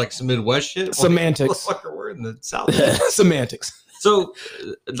some Midwest shit?" Semantics. Motherfucker, we're in the South. Semantics. So,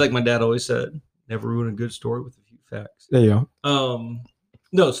 like my dad always said, never ruin a good story with a few facts. There you go.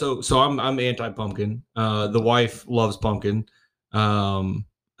 No, so I'm anti pumpkin. The wife loves pumpkin,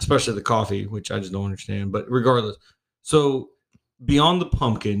 especially the coffee, which I just don't understand. But regardless, so beyond the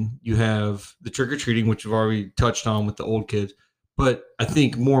pumpkin, you have the trick or treating, which we've already touched on with the old kids. But I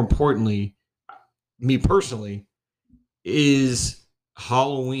think more importantly, me personally, is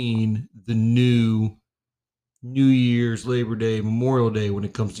Halloween the new Year's, Labor Day, Memorial Day when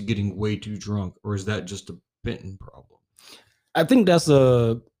it comes to getting way too drunk, or is that just a Benton problem? I think that's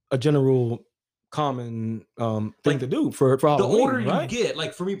a general common thing Like, to do for The Halloween, older right? you get,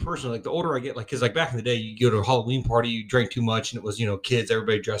 like for me personally, like the older I get, like because like back in the day, you go to a Halloween party, you drank too much, and it was kids,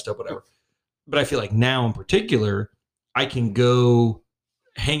 everybody dressed up, whatever. But I feel like now in particular, I can go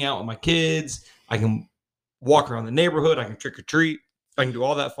hang out with my kids. I can walk around the neighborhood. I can trick or treat. I can do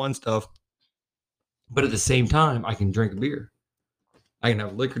all that fun stuff. But at the same time, I can drink a beer. I can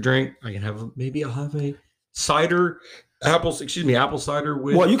have a liquor drink. I can have maybe I'll have a apple cider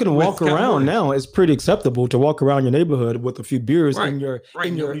with. Well, you can with walk around California. now. It's pretty acceptable to walk around your neighborhood with a few beers Right, in your right,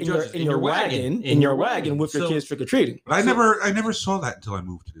 in your nobody in your judges. in your wagon with your So- kids trick or treating. But I never saw that until I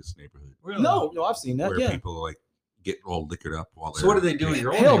moved to this neighborhood Really? No, I've seen that. where Yeah. people like get all liquored up while they're. So what do they do in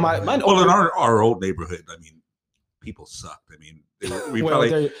your own Hell, neighborhood? my Well, in our old neighborhood, I mean, people sucked. I mean, we Well,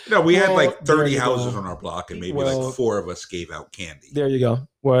 probably we had well, like there 30 you houses go. on our block, and maybe Well, like 4 of us gave out candy. There you go.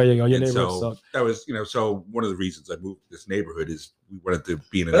 Well, you go. Your And neighborhood so sucked. that was, so one of the reasons I moved to this neighborhood is we wanted to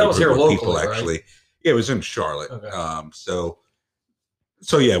be in a But that was neighborhood here where people locally, right? actually, yeah, it was in Charlotte. Okay.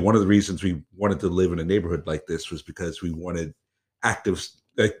 So yeah, one of the reasons we wanted to live in a neighborhood like this was because we wanted active,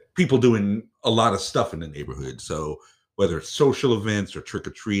 like people doing a lot of stuff in the neighborhood. So whether it's social events or trick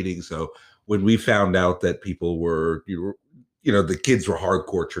or treating. So when we found out that people were, the kids were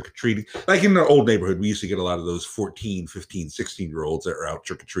hardcore trick or treating, like in the old neighborhood, we used to get a lot of those 14, 15, 16-year-olds that are out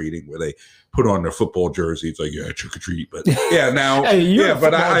trick or treating where they put on their football jersey. It's like, yeah, trick or treat. But yeah, now, Hey, you're yeah, a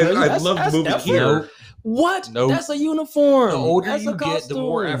but football I jersey. That's- love that's moving effort. here. What? Nope. That's a uniform. The older That's you a get, the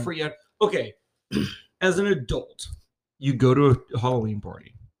more costume. effort you have. Okay, as an adult, you go to a Halloween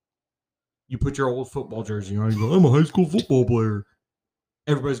party. You put your old football jersey on. You go, I'm a high school football player.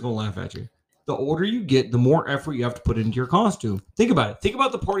 Everybody's going to laugh at you. The older you get, the more effort you have to put into your costume. Think about it. Think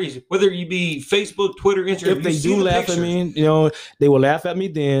about the parties, whether you be Facebook, Twitter, Instagram. If they you see do the laugh pictures. at me, they will laugh at me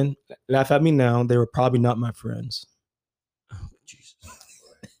then, laugh at me now. They were probably not my friends. Jesus.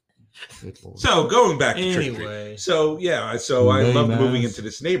 Good Lord. So going back to trick or treat. Anyway, So yeah, so I Lame loved moving ass. into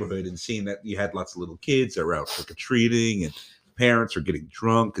this neighborhood and seeing that you had lots of little kids that were out trick or treating, and parents are getting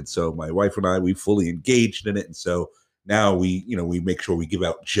drunk, and so my wife and I, we fully engaged in it, and so now we make sure we give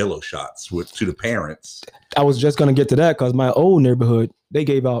out Jello shots to the parents. I was just gonna get to that because my old neighborhood, they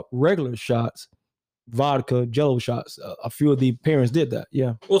gave out regular shots, vodka, Jello shots. A few of the parents did that.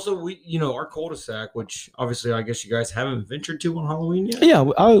 Yeah, well, so we, our cul-de-sac, which obviously I guess you guys haven't ventured to on Halloween yet. yeah.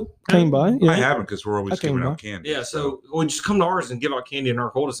 I came by. I Yeah, haven't because we're always I came giving by. out candy. Yeah, so we'll just come to ours and give out candy in our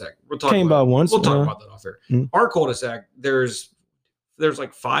cul-de-sac. We'll talk came about by once. We'll talk about that off air. Mm. Our cul-de-sac, there's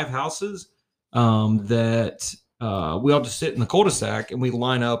like 5 houses that we all just sit in the cul-de-sac and we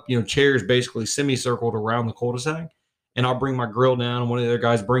line up, chairs basically semicircled around the cul-de-sac. And I'll bring my grill down, and one of the other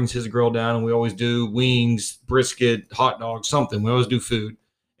guys brings his grill down, and we always do wings, brisket, hot dogs, something. We always do food.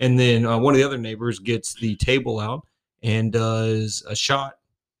 And then one of the other neighbors gets the table out and does a shot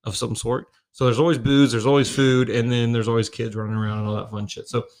of some sort. So there's always booze, there's always food, and then there's always kids running around and all that fun shit.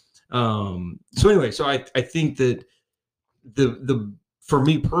 So anyway, so I think that the for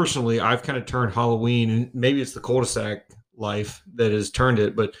me personally, I've kind of turned Halloween, and maybe it's the cul-de-sac life that has turned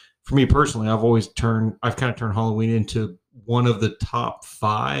it, but for me personally, I've kind of turned Halloween into one of the top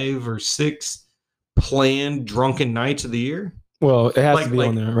 5 or 6 planned drunken nights of the year. Well, it has to be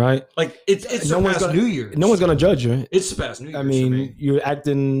on there, right? Like it's surpassed New Year's. No one's gonna judge you. It's surpassed New Year's. I mean, you're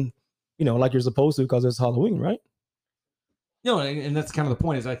acting, like you're supposed to because it's Halloween, right? No, and that's kind of the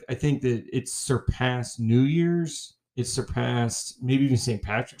point. Is I think that it's surpassed New Year's. It's surpassed maybe even St.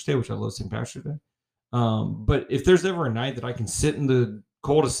 Patrick's Day, which I love St. Patrick's Day. But if there's ever a night that I can sit in the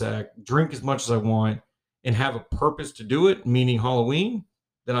cul-de-sac, drink as much as I want, and have a purpose to do it, meaning Halloween,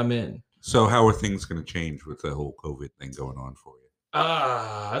 then I'm in. So how are things going to change with the whole COVID thing going on for you?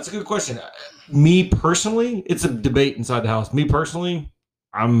 That's a good question. Me personally, it's a debate inside the house. Me personally,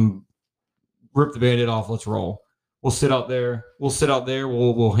 I'm rip the Band-Aid off. Let's roll. We'll sit out there.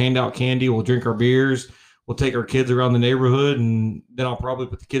 We'll hand out candy. We'll drink our beers. We'll take our kids around the neighborhood, and then I'll probably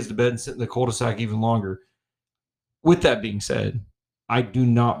put the kids to bed and sit in the cul-de-sac even longer. With that being said, I do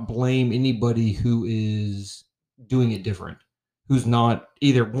not blame anybody who is doing it different, who's not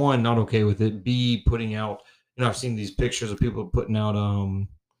either one, not okay with it, B, putting out, I've seen these pictures of people putting out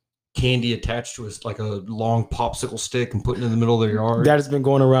candy attached to like a long popsicle stick and putting it in the middle of their yard. That has been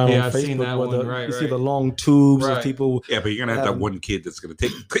going around on I've Facebook. seen that one. Right, you see the long tubes of people. Yeah, but you're going to have that one kid that's going to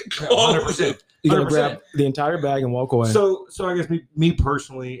take 100%. You're going to grab the entire bag and walk away. So I guess me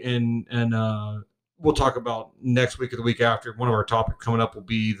personally, and we'll talk about next week or the week after. One of our topics coming up will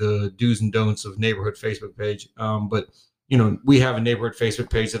be the do's and don'ts of neighborhood Facebook page. But we have a neighborhood Facebook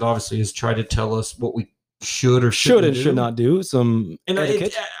page that obviously has tried to tell us what we should and should not do. Some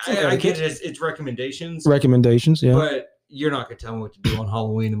etiquette. I get it. It's recommendations. Yeah. But you're not going to tell me what to do on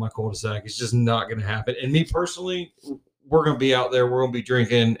Halloween in my cul-de-sac. It's just not going to happen. And me personally, we're going to be out there. We're going to be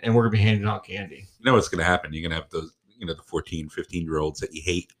drinking, and we're going to be handing out candy. You know what's going to happen? You're going to have those, the 14, 15-year-olds that you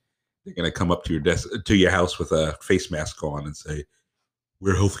hate. They're going to come up to your desk, to your house with a face mask on and say,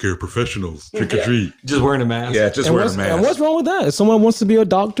 "We're healthcare professionals. Trick or treat." Just wearing a mask. Yeah, just wearing a mask. And what's wrong with that? If someone wants to be a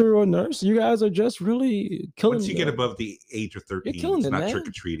doctor or a nurse, you guys are just really killing. Once you get above the age of 13, it's not trick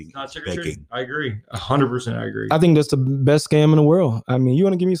or treating. Not trick or treating. I agree. 100%. I agree. I think that's the best scam in the world. I mean, you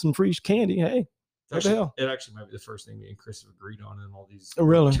want to give me some free candy? Hey, what the hell? It actually might be the first thing me and Chris have agreed on in all these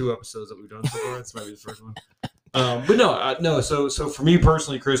 2 episodes that we've done so far. This might be the first one. But no. So for me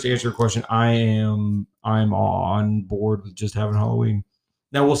personally, Chris, to answer your question, I'm on board with just having Halloween.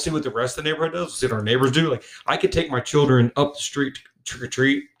 Now we'll see what the rest of the neighborhood does. We'll see what our neighbors do. Like I could take my children up the street to trick or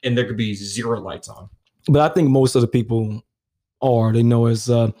treat, and there could be 0 lights on. But I think most of the people they know it's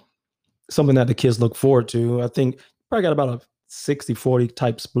something that the kids look forward to. I think probably got about a 60-40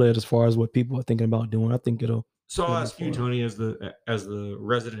 type split as far as what people are thinking about doing. I think it'll. So I'll ask you, Tony, as the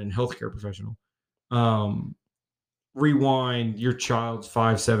resident and healthcare professional. Rewind your child's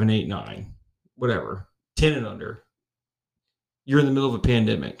 5, 7, 8, 9, whatever, 10 and under. You're in the middle of a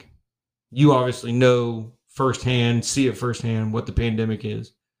pandemic. You obviously know see it firsthand what the pandemic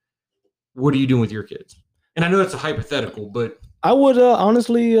is. What are you doing with your kids? And I know that's a hypothetical, but I would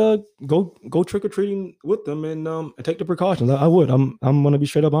honestly go trick or treating with them and take the precautions. I would. I'm gonna be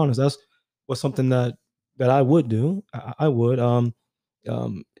straight up honest. That's something that I would do. I would.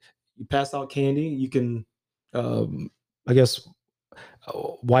 You pass out candy. You can, I guess,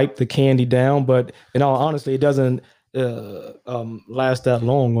 wipe the candy down. But in all honesty, it doesn't last that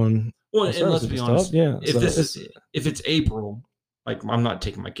long on. Well, and let's be honest. Yeah. If it's April, like I'm not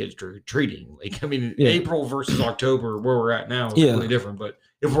taking my kids trick or treating. Like April versus October, where we're at now, is completely different. But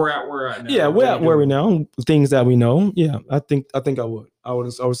if we're at where we're at now, we're at where we're now. Things that we know. Yeah, I think I would. I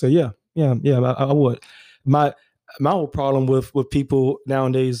would say yeah. I would. My whole problem with people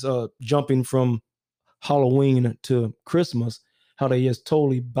nowadays jumping from Halloween to Christmas, how they just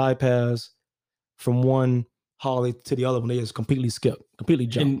totally bypass from one holiday to the other one. They just completely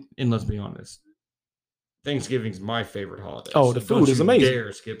jump. And let's be honest, Thanksgiving's my favorite holiday. Oh, the food is amazing.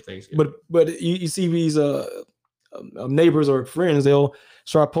 Dare skip Thanksgiving. But you see these neighbors or friends, they'll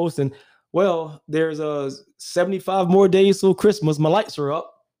start posting, well, there's 75 more days till Christmas. My lights are up.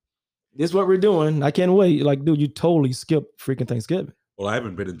 This is what we're doing. I can't wait. Like, dude, you totally skip freaking Thanksgiving. Well, I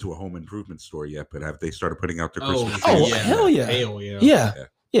haven't been into a home improvement store yet, but have they started putting out their Christmas trees? Oh, hell yeah. Hell yeah.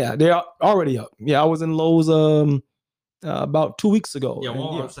 Yeah, they're already up. Yeah, I was in Lowe's about 2 weeks ago. Yeah, I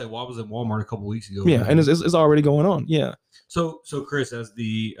was at Walmart a couple weeks ago. Yeah, and it's already going on. Yeah. So Chris, as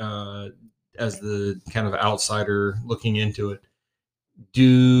the kind of outsider looking into it,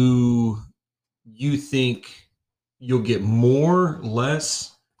 do you think you'll get more,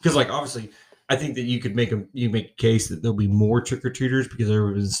 less Because like obviously, I think that you could make a case that there'll be more trick or treaters because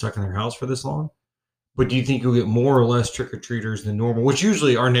everybody's been stuck in their house for this long. But do you think you'll get more or less trick or treaters than normal? Which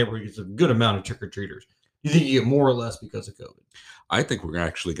usually our neighborhood gets a good amount of trick or treaters. Do you think you get more or less because of COVID? I think we're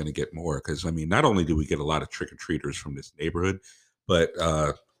actually going to get more because, I mean, not only do we get a lot of trick-or-treaters from this neighborhood, but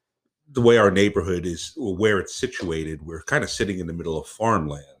the way our neighborhood is, where it's situated, we're kind of sitting in the middle of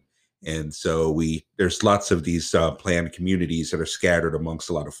farmland. And so there's lots of these planned communities that are scattered amongst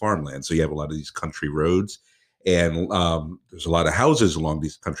a lot of farmland. So you have a lot of these country roads. And there's a lot of houses along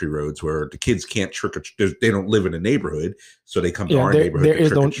these country roads where the kids can't they don't live in a neighborhood, so they come to our neighborhood. There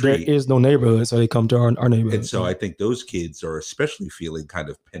is no neighborhood, so they come to our neighborhood. And so I think those kids are especially feeling kind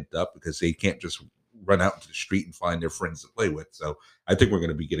of pent up because they can't just run out into the street and find their friends to play with. So I think we're going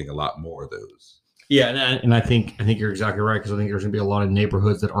to be getting a lot more of those. Yeah, and I think you're exactly right because I think there's going to be a lot of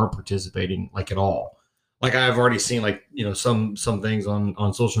neighborhoods that aren't participating like at all. Like I've already seen like, you know, some things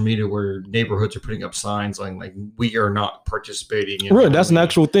on social media where neighborhoods are putting up signs like we are not participating in. Really, that's an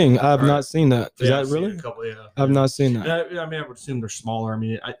actual thing. I have not seen that. Is that really? I've not seen that. I mean, I would assume they're smaller. I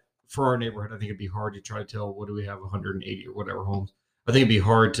mean, for our neighborhood, I think it'd be hard to try to tell what do we have 180 or whatever homes. I think it'd be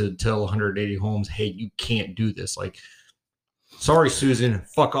hard to tell 180 homes, hey, you can't do this. Like, sorry, Susan,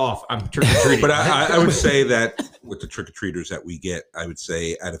 fuck off. I'm trick or treating. But I would say that with the trick or treaters that we get, I would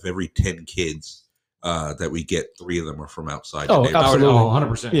say out of every 10 kids that we get, 3 of them are from outside. Oh, absolutely.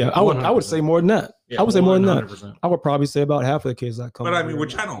 100%. Yeah, I would say more than that. Yeah, I would say more than that. 100%. I would probably say about half of the kids that come. But I mean,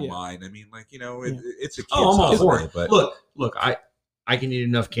 which I don't mind. I mean, like, you know, it's a kid's I'm all for holiday, it. but Look, I can eat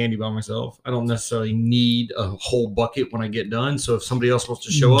enough candy by myself. I don't necessarily need a whole bucket when I get done. So if somebody else wants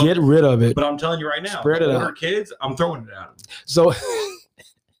to show up, get rid of it. But I'm telling you right now, spread it out. Kids, I'm throwing it at them.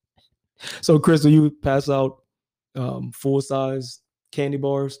 So Chris, do you pass out full size candy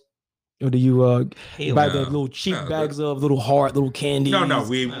bars? Or do you buy the little cheap bags of little hard little candies? No.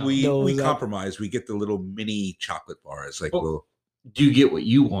 We compromise. We get the little mini chocolate bars. Like, do you get what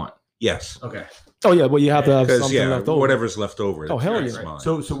you want? Yes. Okay. Oh yeah, well you have to have something left over. Whatever's left over. Oh hell yeah! Right.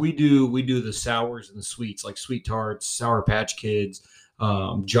 So we do the sours and the sweets, like Sweet Tarts, Sour Patch Kids,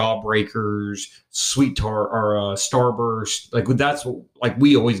 Jawbreakers, Sweet Tart or Starburst. Like that's what, like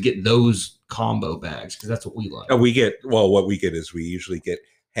we always get those combo bags because that's what we like. And what we get is we usually get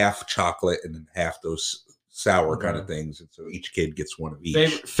half chocolate and then half those sour kind of things, and so each kid gets one of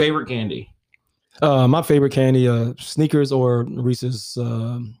each. Favorite candy? My favorite candy, Snickers or Reese's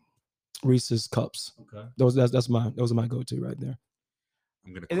Cups. Okay, those are my go-to right there.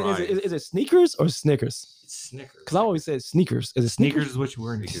 I'm gonna cry. Is it Sneakers or Snickers? It's Snickers. Because I always said Sneakers. Is it Sneakers? Is what you're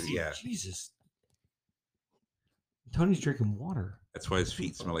wearing? Sneakers, yeah. Jesus. Tony's drinking water. That's why his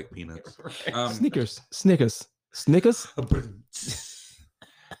feet smell like peanuts. Snickers.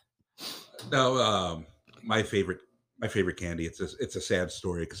 No, my favorite candy. It's a sad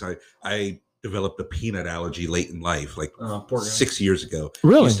story because I developed a peanut allergy late in life, like 6 years ago.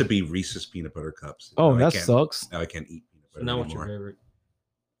 Really? It used to be Reese's peanut butter cups. Oh, that sucks. Now I can't eat peanut butter now anymore. What's your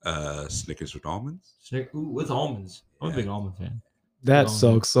favorite? Snickers with almonds. With almonds. I'm a big almond fan. That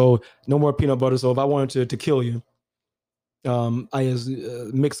sucks. So no more peanut butter. So if I wanted to kill you, I just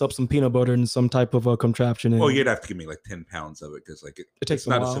mix up some peanut butter and some type of a contraption. Well, you'd have to give me like 10 pounds of it because like it takes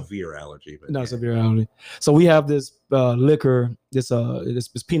not a severe allergy, but not a severe allergy. So we have this liquor, this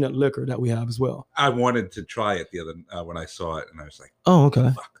peanut liquor that we have as well. I wanted to try it the other when I saw it, and I was like, "Oh,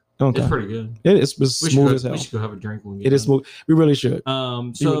 okay, fuck. Okay, it's pretty good. It's smooth as hell. We should go have a drink when we it is smooth. We really should.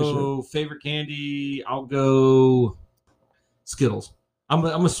 Favorite candy, I'll go Skittles. I'm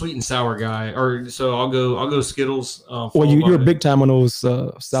a sweet and sour guy, so I'll go Skittles. Well, you're big time on those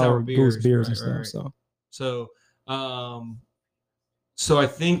sour beers and stuff. Right. So I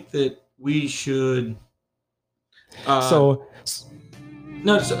think that we should. Thanks,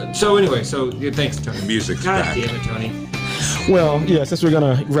 Tony. The music's God back. damn it, Tony. Well, yeah, since we're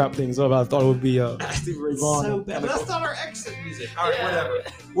gonna wrap things up, I thought it would be Stevie Ray Vaughan. So bad. But that's not our exit music. All right,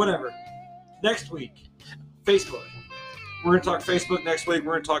 whatever. Next week, Facebook. We're going to talk Facebook next week.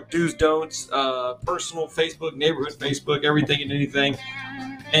 We're going to talk do's, don'ts, personal Facebook, neighborhood Facebook, everything and anything.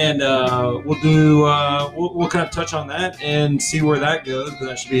 And we'll kind of touch on that and see where that goes. But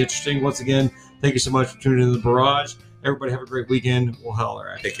that should be interesting. Once again, thank you so much for tuning in to The Barrage. Everybody have a great weekend. We'll holler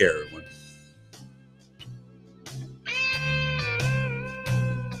at you. Take care, everyone.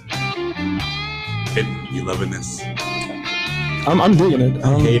 You loving this? I'm digging it.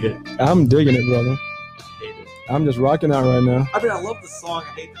 I hate it. I'm digging it, brother. I'm just rocking out right now. I mean, I love the song.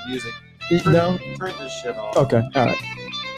 I hate the music. No? Turn this shit off. Okay. All right.